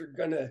coaches are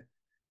going to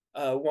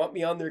want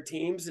me on their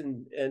teams,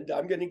 and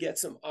I'm going to get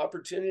some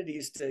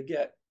opportunities to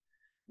get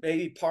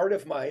maybe part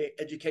of my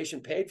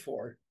education paid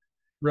for,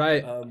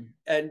 Right.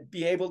 and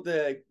be able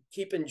to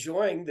keep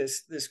enjoying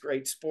this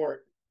great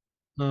sport.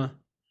 Huh.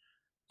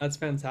 That's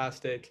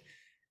fantastic.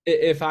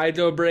 If I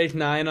go break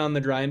 9 on the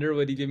grinder,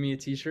 would you give me a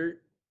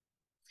t-shirt?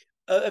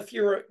 If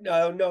you're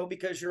no,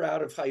 because you're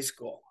out of high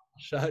school.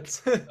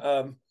 Shucks.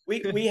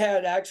 We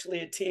had actually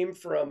a team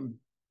from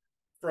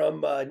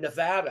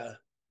Nevada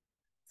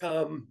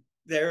come.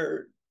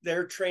 They're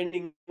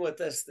training with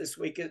us this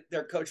week.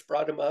 Their coach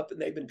brought them up, and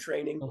they've been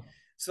training. Oh,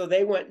 So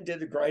they went and did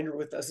the grinder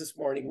with us this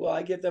morning. Will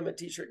I give them a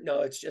t-shirt?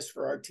 No, it's just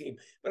for our team.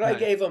 But I nice.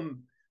 gave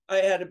them. I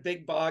had a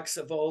big box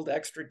of old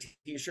extra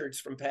t-shirts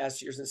from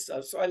past years and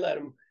stuff. So I let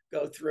them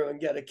go through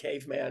and get a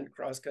caveman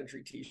cross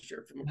country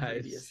t-shirt from a Nice.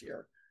 previous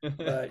year.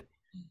 But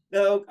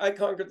no, I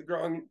conquered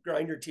the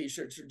grinder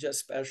t-shirts are just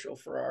special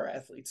for our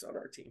athletes on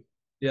our team.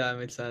 Yeah, that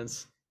makes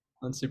sense.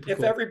 That's super If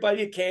cool.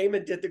 everybody came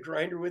and did the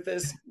grinder with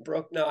us,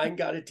 broke 9,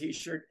 got a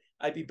t-shirt,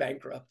 I'd be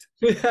bankrupt.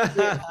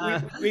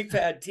 We've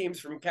had teams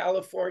from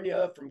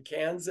California, from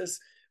Kansas,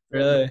 from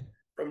Really?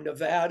 from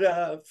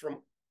Nevada,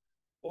 from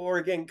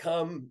Oregon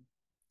come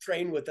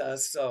train with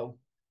us. So,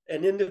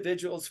 and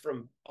individuals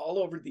from all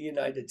over the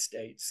United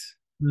States.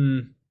 Hmm.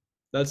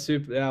 That's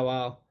super. Yeah,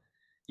 wow.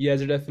 You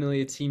guys are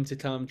definitely a team to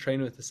come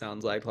train with, it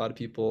sounds like. A lot of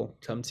people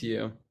come to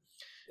you.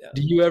 Yeah.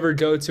 Do you ever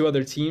go to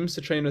other teams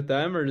to train with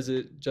them, or does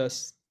it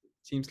just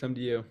teams come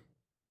to you?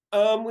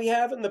 We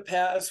have in the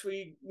past.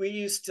 We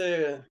used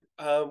to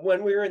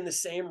when we were in the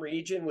same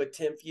region with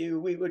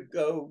Timpview, we would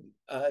go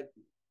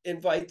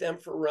invite them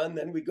for a run.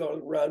 Then we go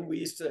and run. We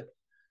used to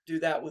do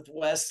that with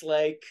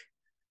Westlake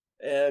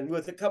and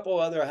with a couple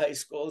other high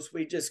schools.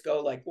 We just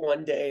go like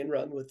one day and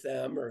run with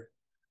them, or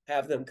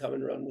have them come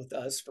and run with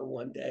us for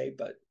one day.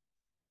 But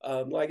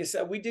like I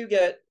said, we do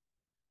get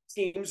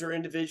teams or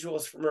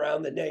individuals from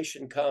around the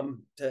nation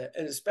come to,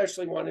 and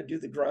especially want to do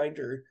the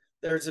grinder.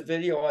 There's a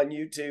video on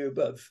YouTube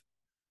of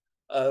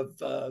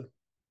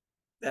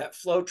that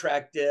Flow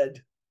Track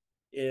did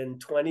in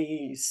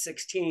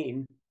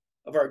 2016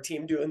 of our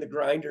team doing the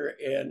grinder,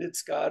 and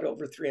it's got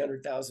over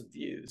 300,000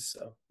 views.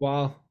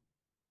 Wow.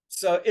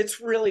 So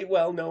it's really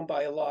well known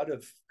by a lot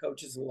of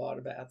coaches and a lot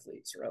of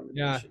athletes around the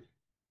Yeah, nation.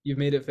 you've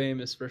made it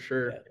famous for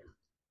sure.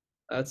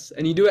 Yeah.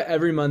 And you do it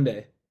every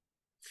Monday.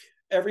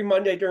 Every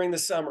Monday during the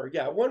summer.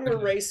 Yeah. When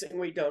we're racing,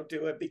 we don't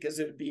do it because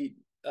it would be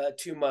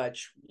too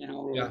much, when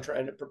we're Yeah.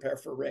 trying to prepare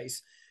for a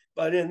race.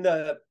 But in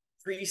the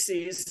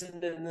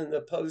preseason and in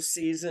the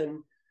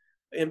postseason,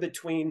 in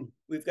between,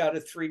 we've got a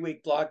 3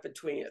 week block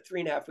between, a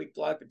 3.5 week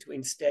block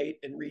between state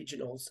and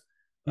regionals.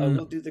 Hmm.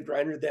 We'll do the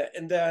grinder that,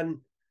 and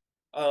then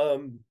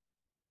um,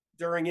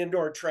 during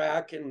indoor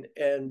track and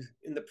in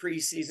the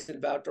preseason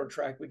of outdoor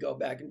track, we go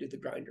back and do the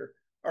grinder.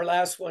 Our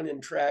last one in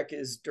track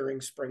is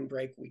during spring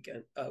break week.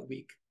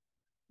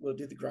 We'll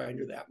do the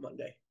grinder that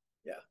Monday.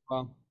 Yeah,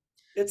 Wow.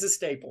 it's a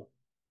staple.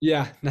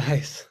 Yeah,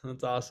 nice.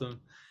 That's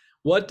awesome.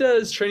 What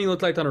does training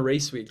look like on a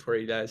race week for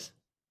you guys?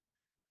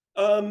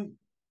 Um,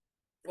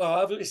 well,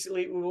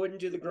 obviously, we wouldn't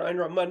do the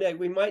grinder on Monday.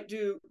 We might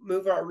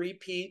move our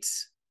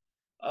repeats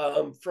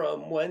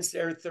from Wednesday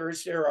or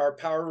Thursday, or our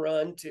power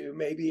run, to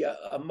maybe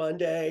a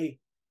Monday,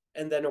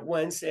 and then a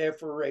Wednesday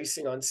if we're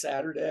racing on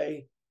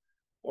Saturday,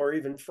 or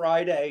even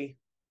Friday.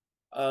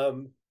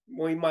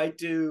 We might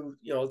do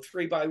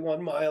 3 by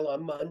 1 mile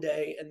on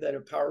Monday, and then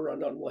a power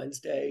run on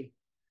Wednesday.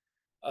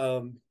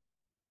 Um,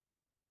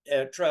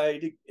 and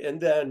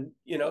and then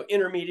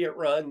intermediate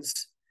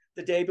runs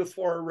the day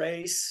before a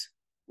race.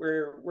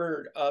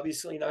 We're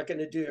obviously not going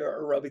to do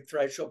aerobic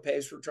threshold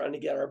pace. We're trying to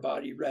get our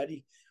body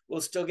ready.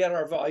 We'll still get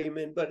our volume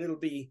in, but it'll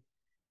be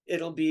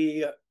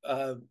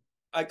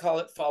I call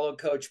it follow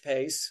coach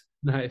pace.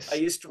 I Nice.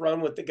 used to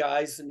run with the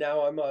guys, and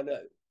now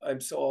I'm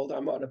so old,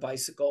 I'm on a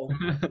bicycle.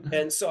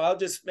 And so I'll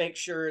just make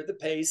sure the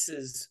pace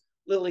is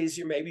a little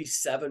easier, maybe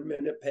 7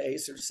 minute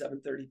pace or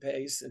 7:30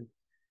 pace,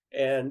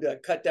 and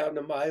cut down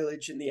the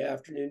mileage in the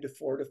afternoon to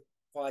 4 to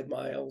 5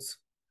 miles.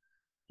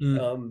 Mm.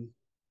 Um,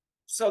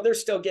 so they're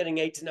still getting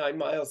 8 to 9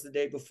 miles the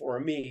day before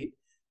a meet,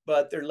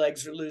 but their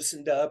legs are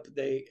loosened up.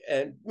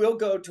 And we'll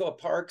go to a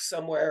park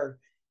somewhere,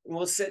 and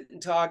we'll sit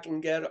and talk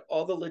and get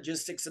all the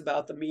logistics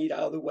about the meet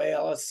out of the way.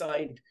 I'll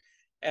assign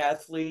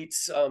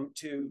athletes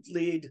to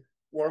lead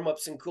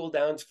warm-ups and cool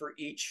downs for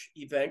each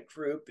event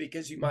group,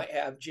 because you might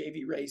have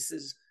JV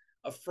races,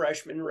 a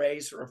freshman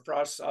race, or a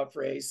frost off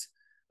race,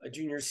 a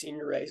junior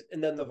senior race,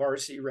 and then the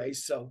varsity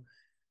race.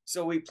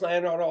 So we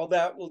plan on all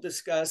that. We'll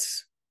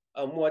discuss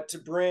what to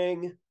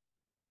bring,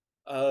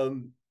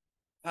 um,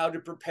 how to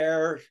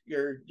prepare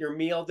your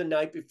meal the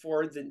night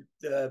before,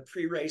 the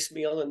pre-race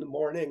meal in the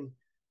morning,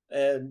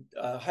 and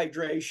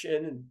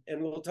hydration,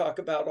 and we'll talk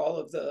about all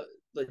of the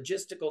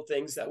logistical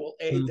things that will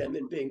aid them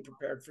in being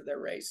prepared for their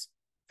race,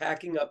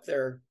 packing up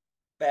their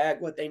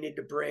bag, what they need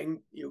to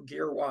bring,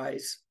 gear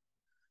wise,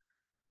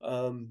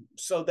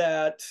 so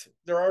that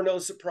there are no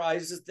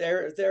surprises.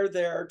 They're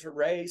there to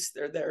race.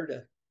 They're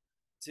there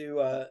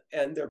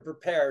and they're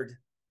prepared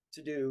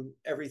to do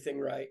everything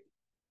right.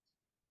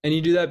 And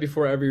you do that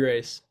before every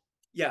race.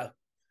 Yeah,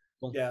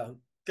 Cool. yeah.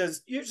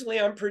 Because usually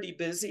I'm pretty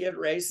busy at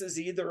races.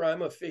 Either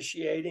I'm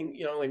officiating,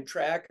 in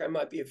track, I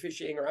might be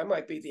officiating, or I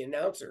might be the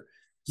announcer.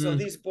 So Mm,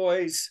 these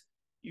boys,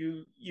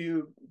 you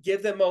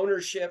give them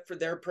ownership for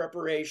their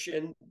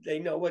preparation. They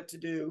know what to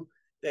do.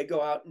 They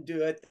go out and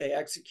do it. They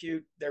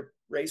execute their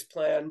race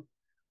plan,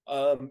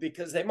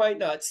 because they might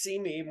not see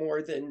me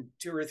more than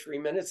 2 or 3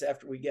 minutes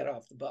after we get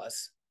off the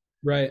bus.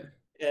 right.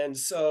 And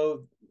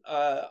so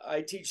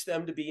I teach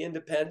them to be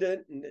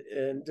independent,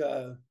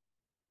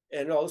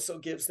 and also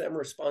gives them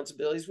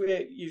responsibilities.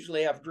 We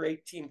usually have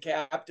great team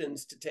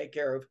captains to take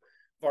care of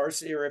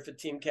varsity, or if a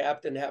team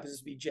captain happens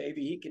to be JV,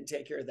 he can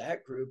take care of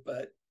that group.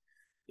 But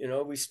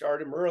we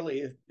start them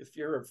early. If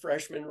you're a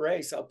freshman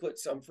race, I'll put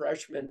some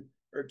freshmen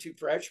or two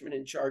freshmen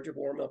in charge of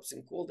warm-ups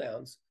and cool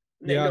downs,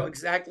 and they know Yeah.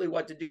 exactly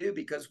what to do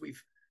because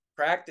we've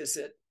practiced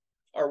it.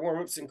 Our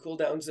warm-ups and cool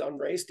downs on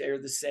race day are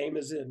the same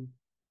as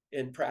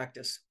in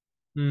practice,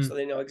 so Mm,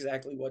 they know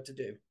exactly what to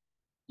do.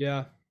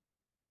 yeah.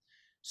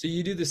 So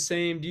you do the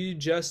same. Do you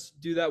just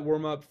do that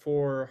warm up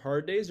for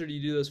hard days, or do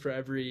you do those for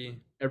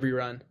every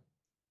run?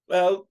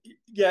 Well,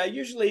 yeah,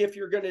 usually if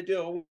you're going to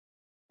do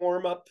a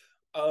warm up,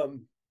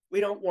 we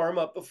don't warm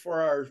up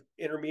before our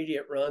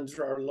intermediate runs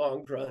or our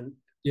long run.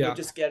 We'll Yeah.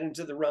 just get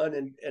into the run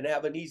and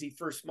have an easy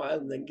first mile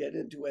and then get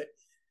into it.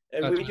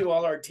 And we Gotcha. do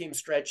all our team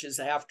stretches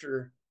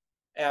after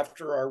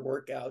our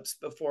workouts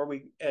before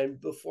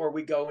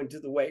we go into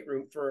the weight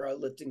room for a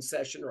lifting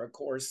session or a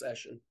core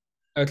session.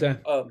 Okay.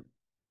 Um,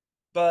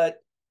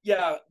 but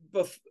yeah,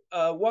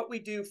 what we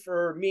do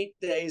for meet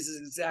days is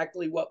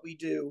exactly what we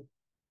do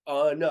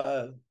on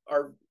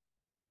our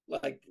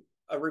like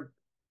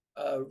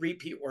a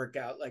repeat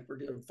workout, like we're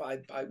doing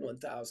 5 by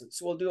 1,000.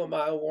 So we'll do a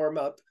mile warm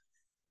up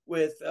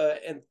with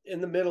and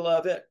in the middle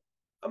of it,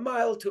 a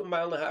mile to a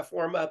mile and a half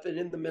warm up, and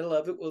in the middle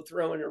of it, we'll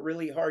throw in a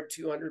really hard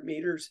 200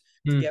 meters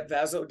to Mm, get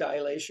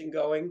vasodilation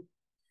going,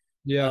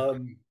 yeah.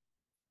 um,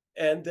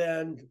 and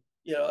then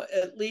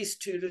at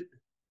least 2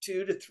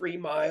 to 3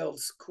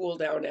 miles cool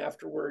down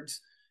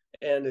afterwards,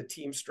 and a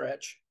team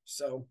stretch.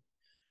 So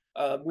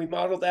we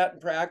model that in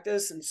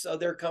practice, and so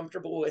they're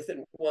comfortable with it.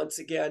 Once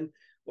again,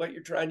 what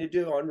you're trying to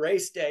do on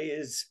race day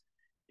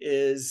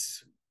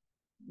is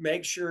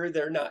make sure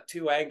they're not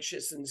too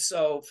anxious, and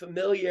so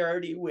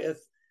familiarity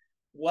with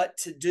what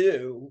to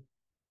do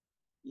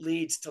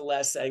leads to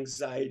less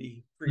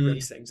anxiety, Mm,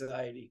 pre-race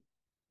anxiety.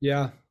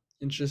 yeah.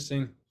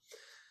 Interesting.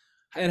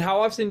 And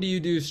how often do you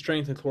do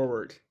strength and core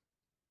work?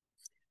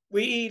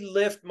 We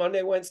lift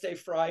Monday, Wednesday,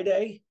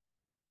 Friday,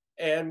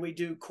 and we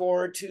do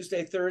core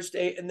Tuesday,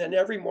 Thursday, and then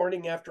every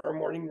morning after our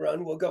morning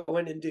run, we'll go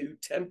in and do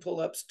 10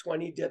 pull-ups,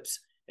 20 dips,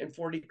 and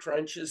 40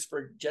 crunches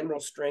for general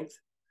strength.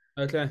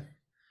 Okay.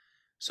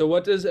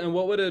 What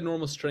would a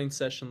normal strength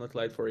session look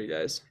like for you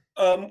guys?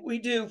 We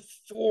do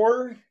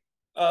four.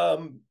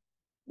 Um,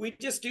 we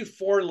just do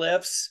four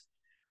lifts.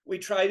 We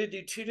try to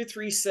do 2 to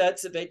 3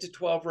 sets of 8 to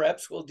 12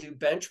 reps. We'll do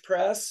bench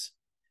press.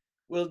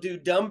 We'll do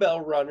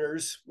dumbbell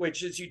runners,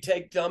 which is you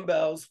take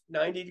dumbbells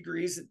 90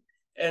 degrees.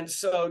 And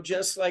so,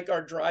 just like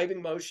our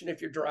driving motion,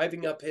 if you're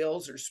driving up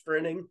hills or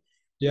sprinting,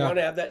 you Yeah. want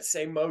to have that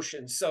same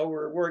motion. So,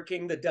 we're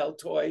working the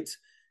deltoids,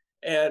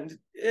 and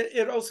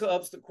it also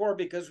helps the core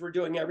because we're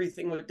doing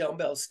everything with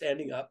dumbbells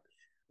standing up.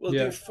 We'll do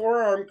Yeah.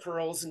 forearm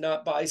curls and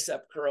not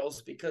bicep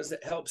curls because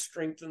it helps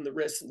strengthen the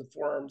wrists and the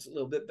forearms a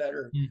little bit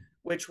better, Mm,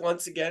 which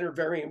once again are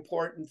very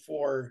important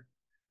for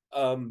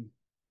um,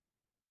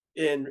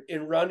 in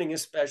running,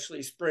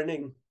 especially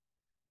sprinting.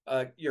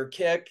 Your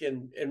kick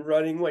and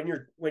running when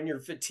you're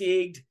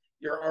fatigued,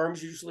 your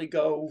arms usually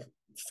go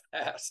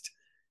fast,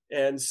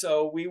 and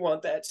so we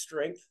want that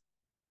strength.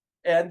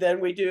 And then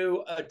we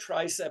do a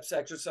triceps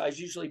exercise,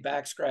 usually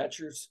back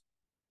scratchers,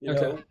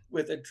 okay.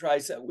 with a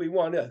tricep. We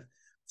want to,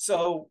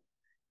 so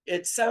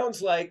it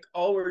sounds like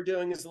all we're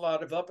doing is a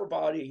lot of upper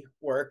body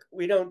work.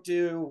 We don't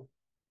do,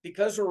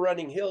 because we're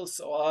running hills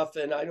so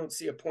often, I don't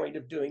see a point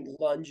of doing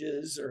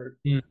lunges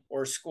Mm,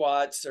 or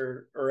squats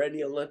or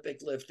any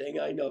Olympic lifting.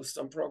 I know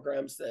some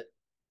programs that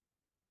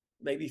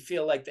maybe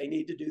feel like they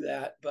need to do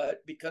that,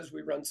 but because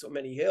we run so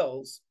many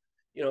hills,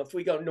 if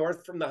we go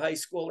north from the high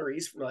school or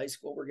east from high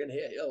school, we're going to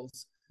hit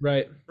hills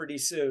right. pretty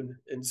soon.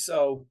 And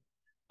so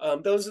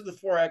those are the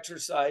four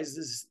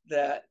exercises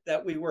that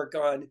we work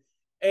on,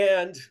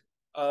 and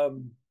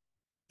um,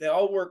 they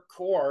all work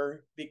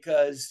core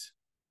because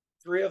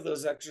three of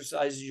those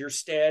exercises you're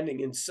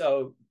standing, and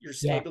so you're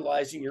Yeah.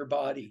 stabilizing your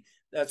body.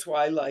 That's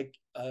why I like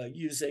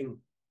using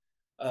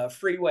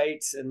free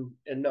weights and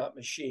not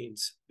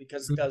machines,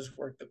 because it does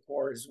work the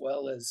core as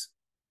well as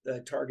the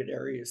target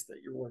areas that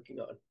you're working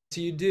on.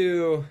 So you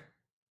do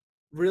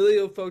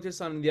really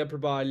focus on the upper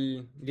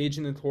body,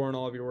 engaging the core in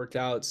all of your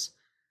workouts,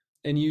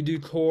 and you do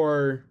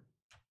core.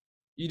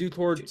 You do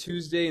core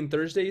Tuesday and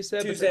Thursday, you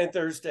said, but Tuesday and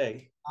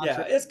Thursday.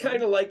 Yeah, it's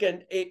kind of like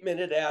an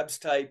 8-minute abs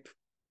type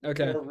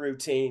okay. core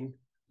routine.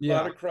 A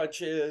Yeah. lot of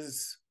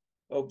crunches,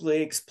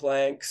 obliques,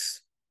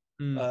 planks,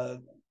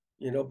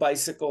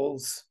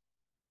 bicycles.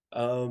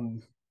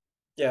 Around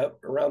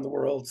the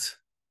world.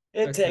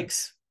 It Okay.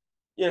 takes,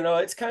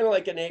 it's kind of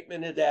like an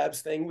 8-minute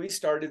abs thing. We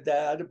started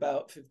that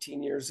about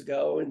 15 years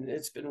ago, and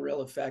it's been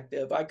real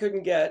effective. I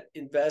couldn't get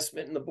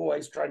investment in the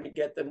boys trying to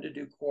get them to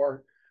do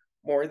core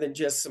more than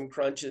just some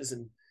crunches,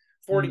 and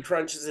 40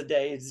 crunches a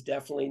day is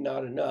definitely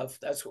not enough.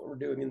 That's what we're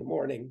doing in the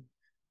morning.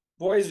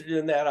 Boys are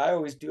doing that. I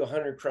always do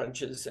 100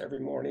 crunches every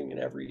morning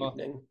and every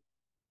evening.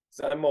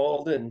 So I'm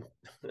old and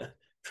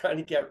trying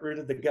to get rid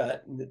of the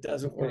gut, and it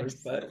doesn't work,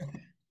 but at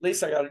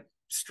least I got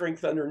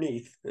strength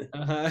underneath.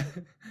 Uh-huh.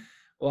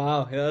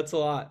 Wow, yeah, that's a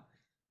lot.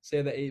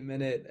 Say the 8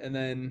 minute and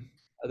then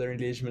other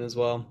engagement as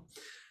well.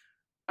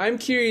 I'm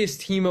curious,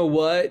 Timo,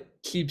 what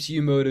keeps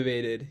you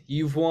motivated?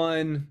 You've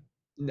won,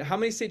 how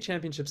many state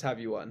championships have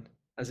you won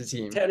as a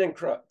team? 10 and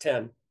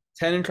 10.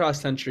 10 in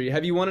cross country.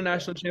 Have you won a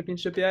national Yeah.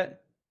 championship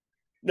yet?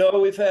 No,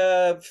 we've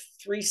had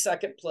 3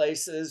 second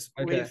places.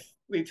 Okay.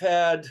 We've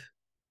had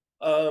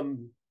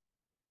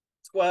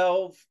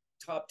 12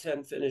 top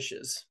 10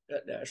 finishes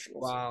at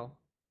nationals. Wow.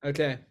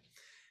 Okay.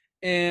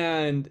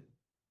 And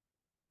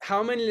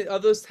how many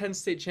of those 10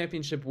 state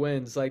championship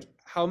wins, like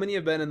how many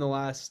have been in the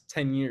last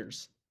 10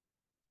 years?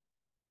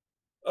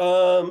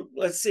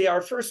 Let's see.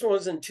 Our first one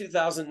was in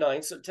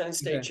 2009, so 10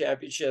 state Okay.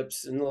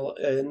 championships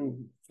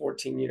in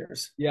 14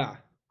 years. Yeah.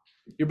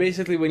 You're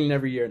basically winning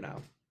every year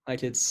now.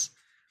 Like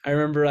I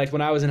remember like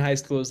when I was in high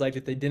school, it was like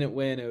if they didn't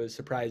win, it was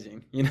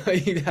surprising. You know,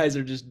 you guys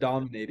are just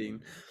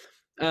dominating.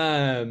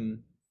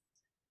 Um,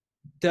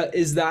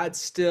 is that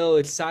still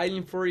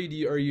exciting for you?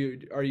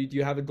 Do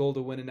you have a goal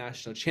to win a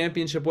national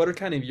championship? What are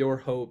kind of your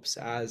hopes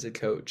as a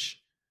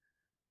coach?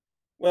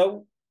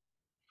 Well,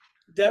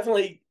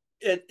 definitely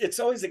it's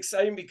always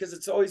exciting because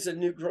it's always a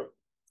new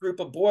group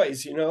of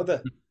boys.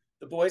 The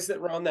boys that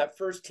were on that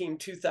first team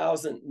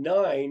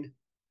 2009,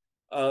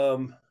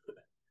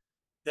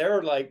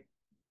 they're like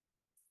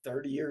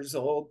 30 years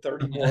old,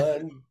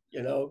 31.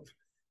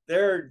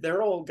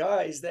 They're old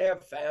guys. They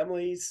have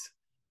families.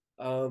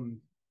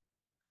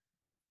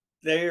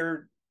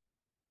 They're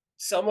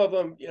Some of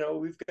them,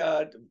 we've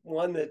got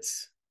one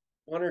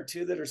or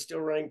two that are still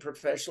running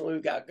professionally.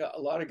 We've got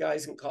a lot of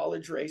guys in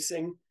college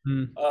racing.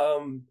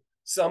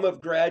 Some have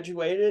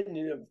graduated,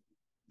 and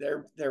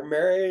they're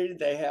married.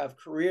 They have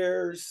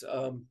careers.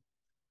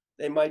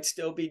 They might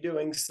still be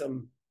doing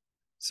some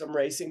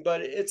racing,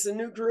 but it's a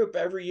new group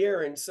every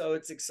year, and so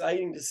it's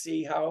exciting to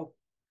see how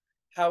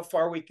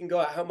far we can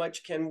go. How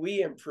much can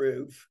we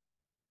improve?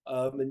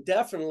 And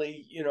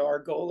definitely, our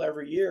goal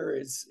every year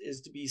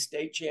is to be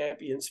state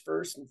champions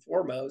first and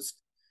foremost,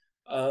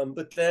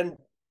 but then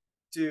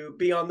to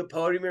be on the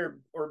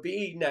podium or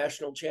be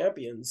national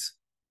champions.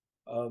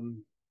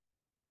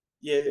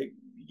 You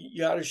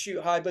got to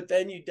shoot high, but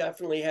then you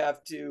definitely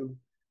have to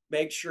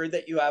make sure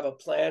that you have a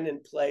plan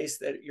in place,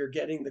 that you're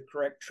getting the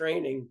correct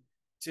training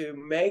to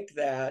make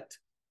that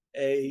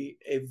a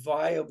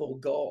viable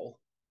goal,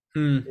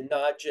 and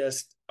not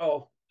just,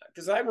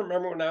 because I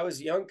remember when I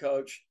was a young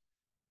coach,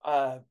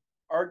 our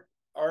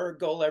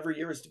goal every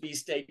year is to be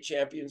state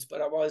champions,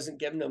 but I wasn't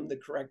giving them the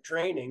correct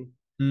training.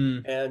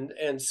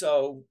 And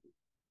so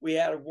we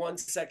had a 1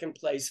 second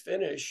place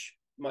finish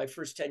my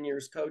first 10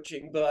 years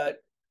coaching,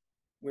 but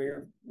we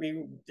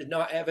did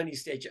not have any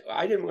state.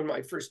 I didn't win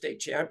my first state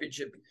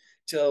championship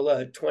till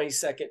my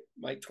 22nd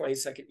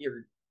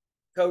year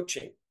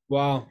coaching.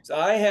 Wow. So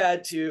I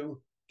had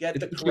to get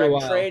the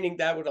correct training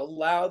that would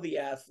allow the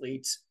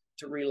athletes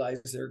to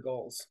realize their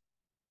goals.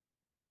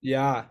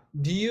 Yeah.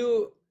 Do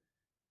you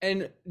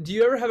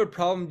ever have a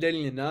problem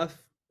getting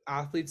enough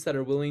athletes that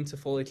are willing to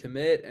fully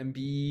commit and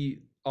be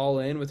all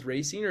in with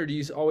racing, or do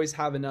you always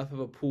have enough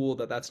of a pool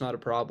that that's not a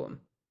problem?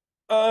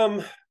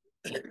 You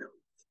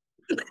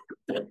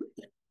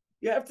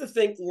have to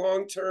think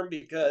long term,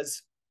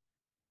 because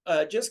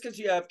just because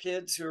you have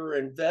kids who are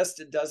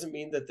invested doesn't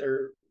mean that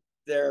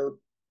they're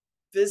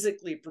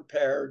physically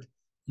prepared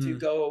to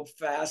go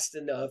fast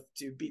enough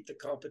to beat the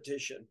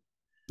competition.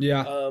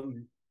 Yeah.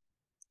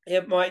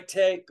 It might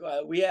take.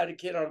 We had a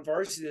kid on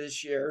varsity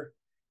this year.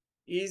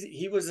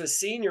 He was a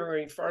senior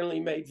and he finally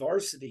made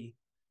varsity.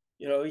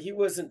 He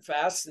wasn't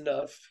fast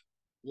enough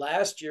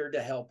last year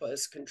to help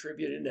us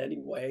contribute in any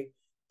way,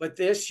 but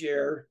this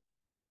year,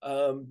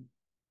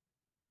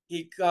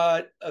 he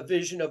got a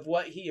vision of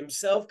what he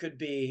himself could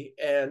be,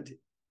 and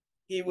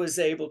he was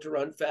able to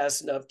run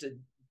fast enough to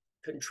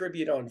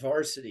contribute on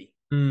varsity.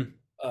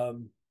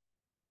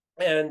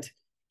 And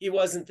he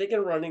wasn't thinking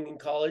of running in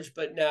college,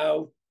 but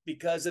now,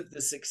 because of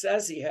the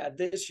success he had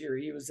this year,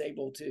 he was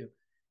able to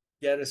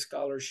get a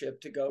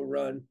scholarship to go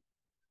run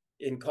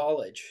in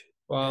college.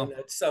 And Wow.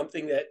 that's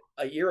something that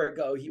a year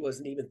ago he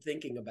wasn't even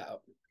thinking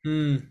about.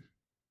 Hmm.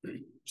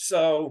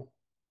 So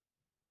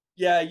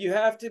yeah, you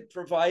have to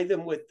provide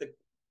them with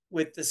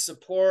the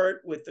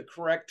support, with the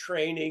correct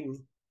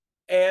training,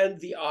 and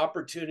the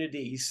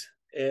opportunities.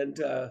 And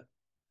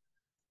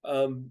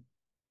um,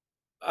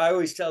 I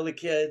always tell the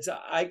kids,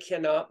 I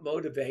cannot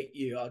motivate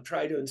you. I'll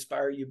try to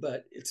inspire you,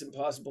 but it's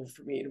impossible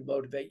for me to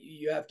motivate you.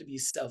 You have to be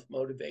self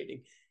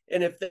motivating.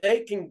 And if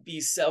they can be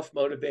self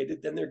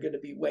motivated, then they're going to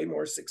be way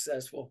more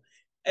successful.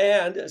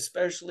 And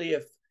especially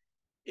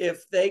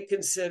if they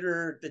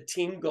consider the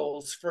team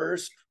goals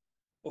first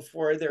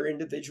before their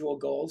individual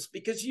goals,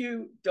 because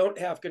you don't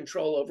have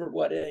control over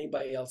what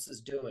anybody else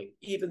is doing,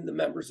 even the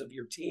members of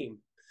your team,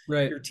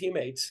 Right. your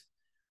teammates.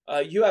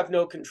 You have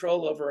no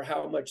control over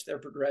how much they're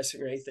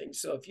progressing or anything.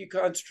 So if you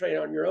concentrate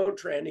on your own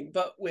training,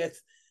 but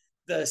with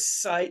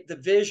the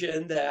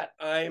vision that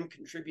I am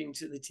contributing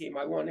to the team,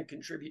 I want to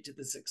contribute to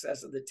the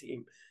success of the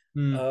team.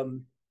 Hmm.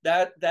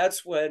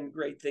 That's when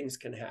great things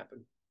can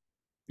happen.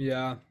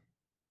 Yeah.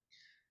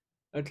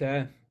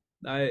 Okay.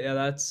 Yeah,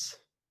 that's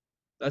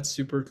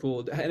super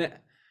cool. And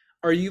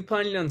are you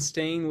planning on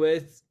staying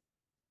with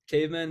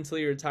Cavemen until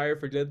you retire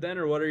for good then,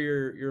 or what are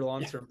your Yeah,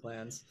 long-term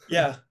plans?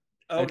 yeah.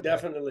 Oh, Okay.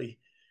 definitely.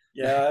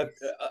 Yeah,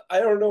 I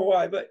don't know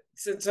why, but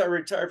since I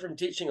retired from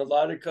teaching, a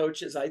lot of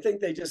coaches, I think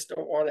they just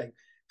don't want to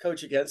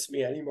coach against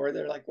me anymore.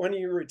 They're like, "When are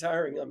you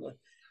retiring?" I'm like,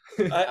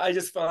 I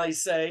just finally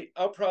say,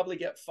 "I'll probably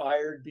get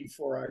fired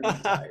before I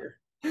retire."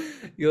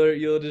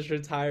 You'll just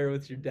retire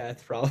with your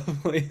death,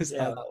 probably is how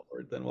Yeah. that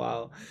worked. Then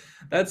wow,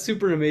 that's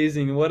super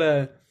amazing. What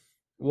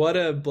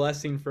a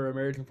blessing for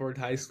American Fork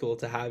High School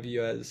to have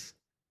you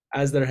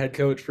as their head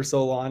coach for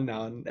so long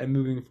now, and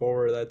moving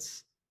forward.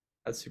 That's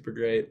super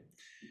great.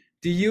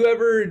 Do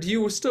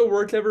you still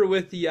work ever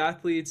with the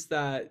athletes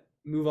that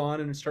move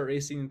on and start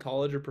racing in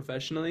college or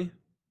professionally?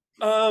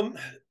 Um,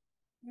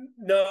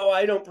 no,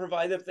 I don't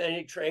provide them with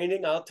any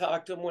training. I'll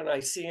talk to them when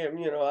I see them.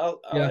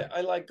 Yeah. I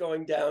like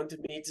going down to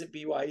meets at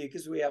BYU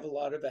because we have a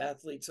lot of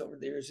athletes over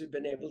the years who've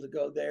been able to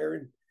go there,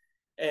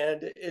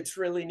 and it's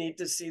really neat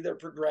to see their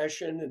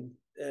progression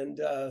and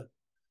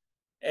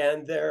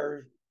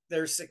their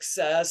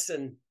success,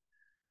 and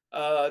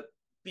uh,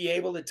 be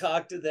able to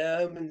talk to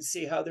them and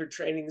see how their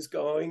training's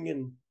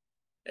going,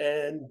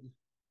 and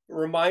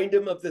remind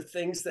them of the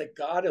things that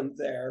got them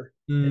there.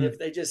 And Mm, if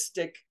they just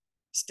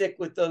stick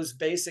with those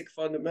basic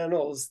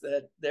fundamentals,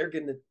 that they're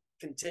going to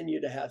continue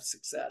to have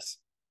success.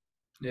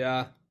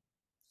 yeah.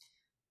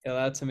 Yeah,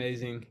 that's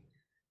amazing.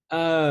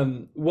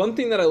 One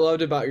thing that I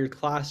loved about your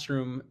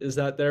classroom is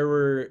that there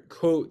were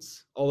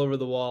quotes all over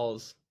the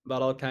walls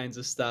about all kinds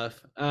of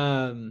stuff.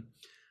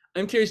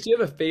 I'm curious, do you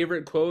have a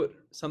favorite quote,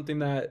 something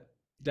that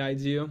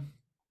guides you?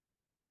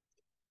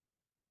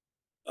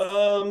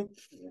 Um,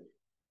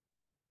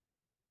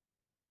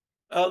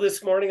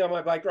 this morning on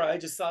my bike ride, I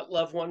just thought,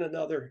 love one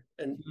another,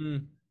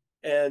 Mm,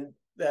 and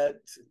that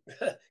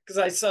because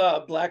I saw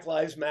a Black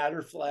Lives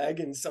Matter flag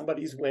in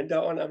somebody's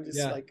window, and I'm just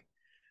yeah. like,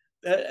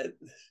 that,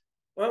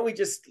 why don't we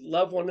just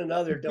love one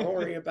another? Don't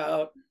worry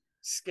about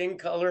skin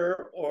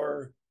color,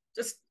 or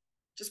just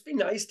just be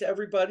nice to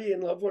everybody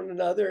and love one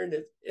another.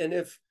 And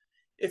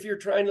if you're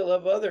trying to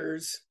love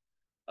others,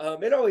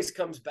 it always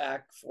comes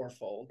back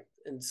fourfold.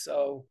 And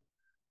so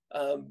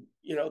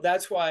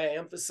that's why I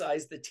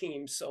emphasize the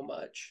team so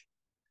much.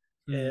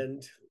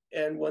 Mm,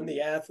 And when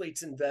the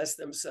athletes invest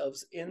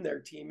themselves in their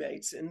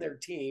teammates, in their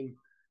team,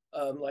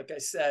 like I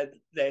said,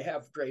 they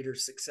have greater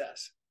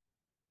success.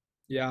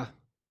 yeah,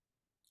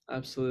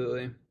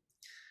 absolutely.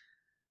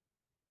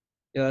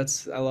 Yeah,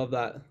 I love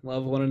that.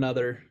 Love one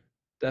another.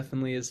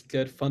 Definitely is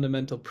good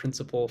fundamental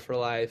principle for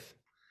life.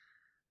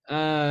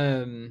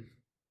 Um,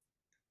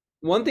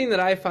 One thing that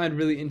I find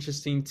really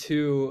interesting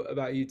too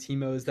about you,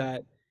 Timo, is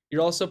that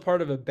you're also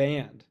part of a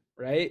band,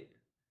 right?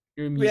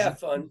 You're a We musician. have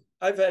fun.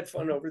 I've had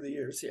fun over the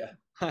years. Yeah.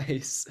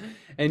 Nice.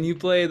 And you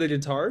play the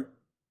guitar?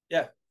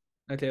 Yeah.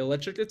 Okay,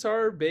 electric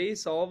guitar,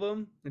 bass, all of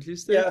them,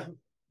 acoustic, Yeah.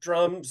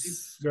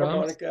 Drums, drums.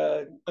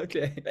 harmonica,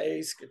 Okay.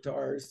 bass,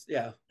 guitars.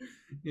 Yeah.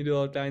 You do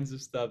all kinds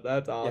of stuff.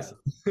 That's Yeah. awesome.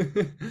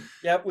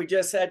 Yep. We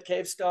just had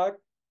Cave Stock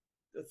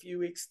a few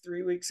weeks,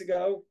 3 weeks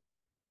ago.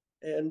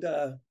 And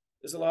it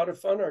was a lot of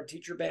fun. Our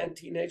teacher band,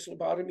 Teenage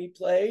Lobotomy,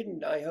 played,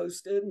 and I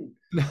hosted. And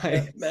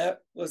Nice. Matt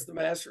was the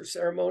master of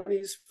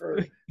ceremonies for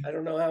I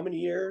don't know how many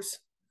years.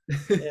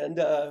 And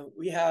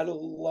we had a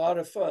lot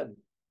of fun.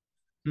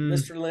 Hmm.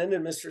 Mr. Lynn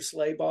and Mr.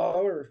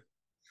 Slaybaugh are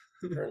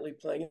currently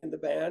playing in the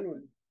band.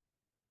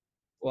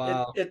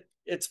 Wow.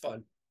 It's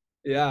fun.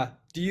 Yeah.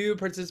 Do you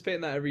participate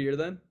in that every year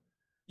then?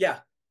 Yeah.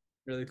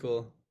 Really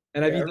cool.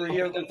 And have Yeah. you Every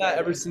year done we've that had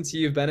ever one. since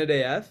you've been at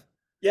AF?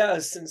 Yeah.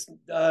 Since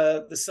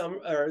the summer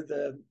or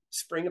the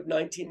spring of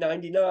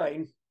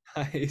 1999.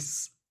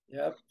 Nice.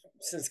 Yep.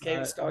 Since Cave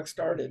Uh, Stock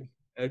started.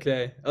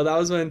 okay. Oh, that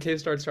was when Cave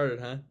Start started,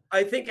 huh?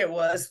 I think it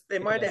was. They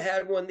might Okay. have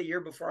had one the year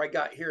before I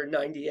got here in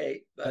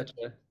 '98, but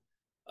Gotcha.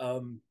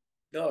 um,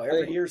 no, I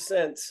every think, year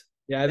since.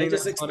 yeah, I They think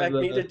just that's one of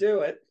expect me to the do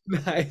it.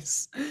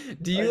 nice.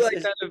 Do you It's, like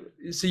it's, kind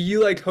of so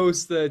you like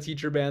host the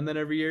teacher band then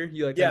every year?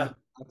 You like kind of yeah, make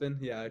it happen?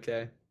 Yeah,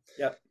 okay.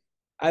 yeah.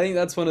 I think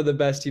that's one of the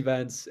best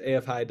events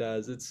AF High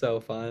does. It's so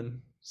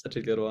fun. Such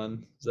a good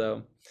one.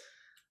 So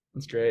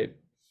that's great.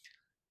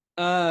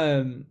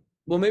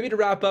 Well, maybe to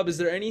wrap up, is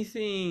there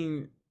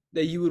anything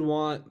that you would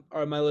want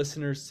my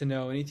listeners to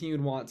know? Anything you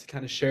would want to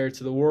kind of share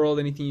to the world?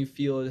 Anything you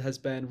feel has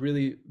been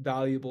really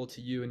valuable to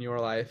you in your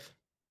life?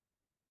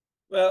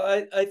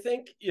 Well, I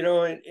think,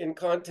 in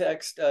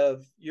context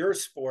of your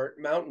sport,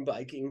 mountain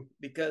biking,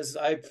 because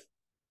I've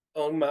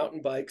owned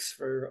mountain bikes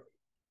for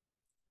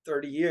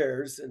 30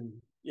 years,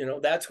 and,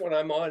 that's what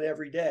I'm on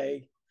every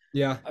day.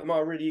 Yeah. I'm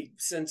already,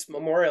 since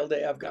Memorial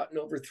Day, I've gotten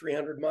over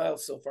 300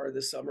 miles so far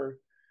this summer.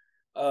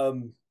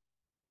 Um,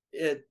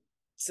 it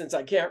Since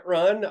I can't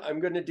run, I'm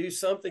going to do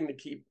something to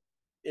keep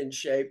in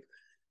shape.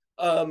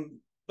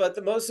 But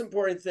the most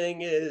important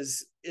thing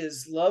is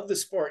love the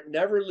sport.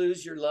 Never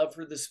lose your love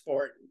for the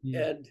sport.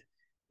 Mm. And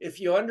if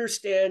you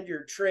understand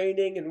your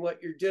training and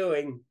what you're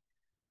doing,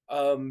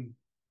 um,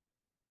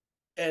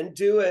 and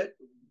do it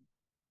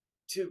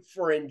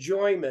for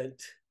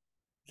enjoyment,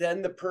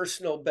 then the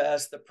personal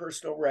best, the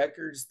personal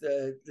records,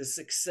 the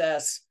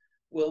success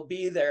will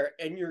be there,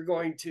 and you're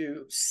going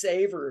to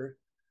savor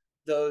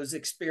those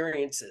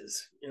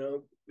experiences.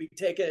 We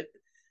take it.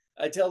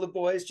 I tell the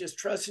boys, just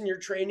trust in your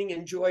training,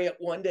 enjoy it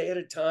one day at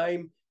a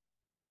time.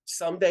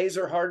 Some days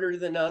are harder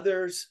than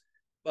others,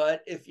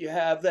 but if you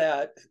have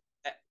that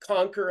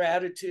conquer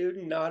attitude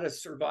and not a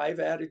survive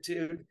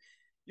attitude,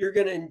 you're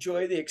going to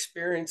enjoy the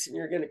experience, and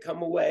you're going to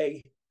come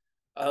away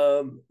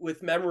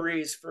with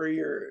memories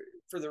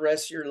for the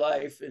rest of your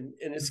life, and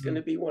it's going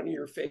to Mhm. be one of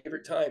your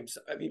favorite times.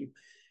 I mean,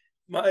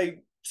 my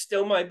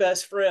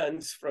best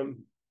friends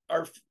from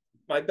our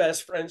my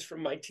best friends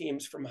from my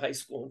teams from high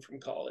school and from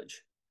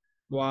college.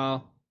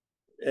 Wow.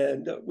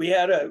 And we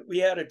had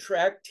a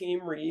track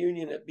team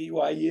reunion at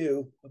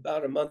BYU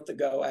about a month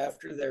ago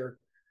after their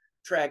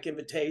track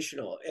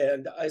invitational,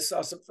 and I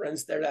saw some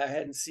friends there that I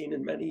hadn't seen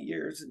in many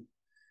years,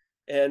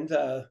 and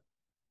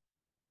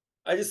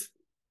I just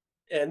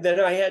and then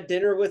I had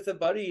dinner with a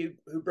buddy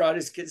who brought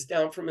his kids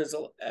down from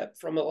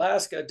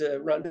Alaska to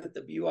run at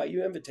the BYU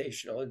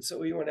invitational, and so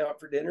we went out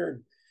for dinner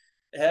and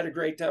had a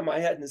great time. I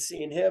hadn't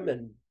seen him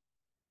in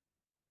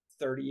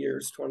 30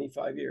 years,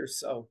 25 years,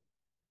 so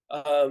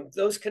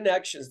those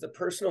connections, the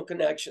personal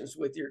connections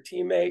with your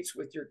teammates,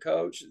 with your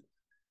coach,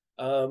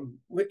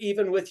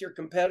 even with your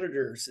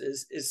competitors,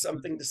 is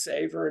something to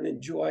savor and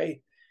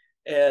enjoy.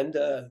 And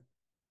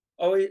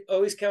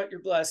always count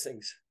your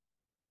blessings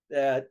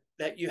that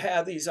you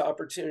have these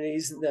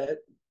opportunities, and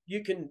that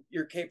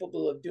you're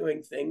capable of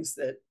doing things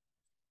that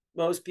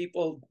most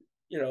people,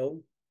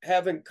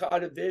 haven't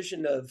caught a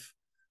vision of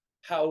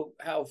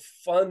how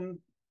fun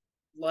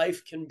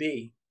life can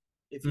be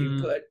if you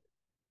Mm. put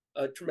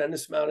a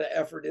tremendous amount of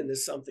effort into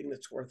something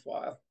that's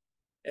worthwhile.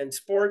 And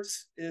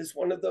sports is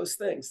one of those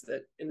things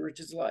that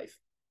enriches life.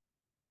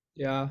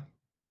 Yeah.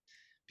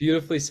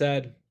 Beautifully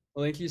said.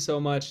 Well, thank you so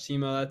much,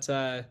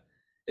 Timo.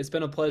 It's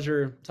been a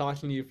pleasure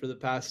talking to you for the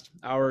past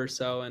hour or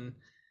so and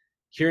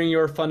hearing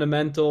your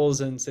fundamentals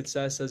and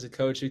success as a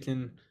coach.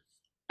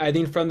 I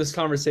think from this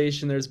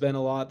conversation, there's been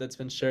a lot that's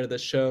been shared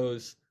that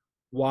shows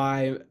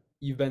why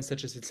you've been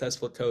such a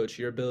successful coach,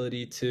 your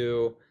ability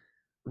to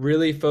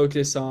really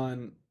focus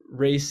on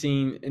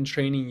racing and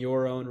training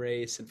your own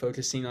race and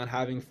focusing on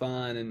having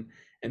fun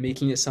and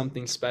making it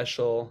something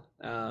special.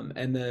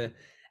 And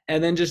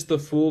then just the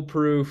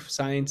foolproof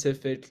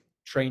scientific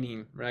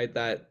training, right?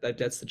 That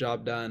gets the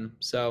job done.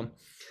 So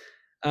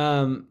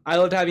I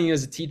loved having you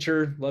as a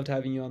teacher, loved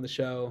having you on the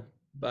show,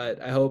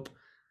 but I hope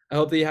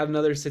that you have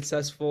another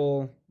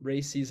successful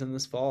race season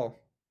this fall.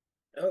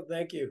 Oh,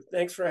 thank you.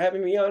 Thanks for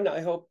having me on. I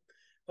hope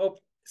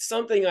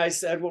something I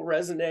said will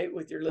resonate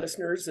with your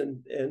listeners,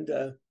 and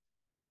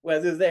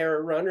whether they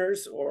are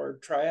runners or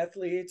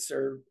triathletes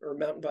or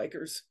mountain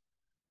bikers,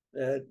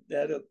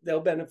 that they'll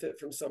benefit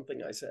from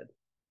something I said.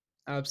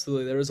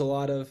 Absolutely. There was a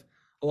lot of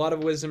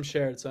wisdom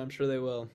shared, so I'm sure they will.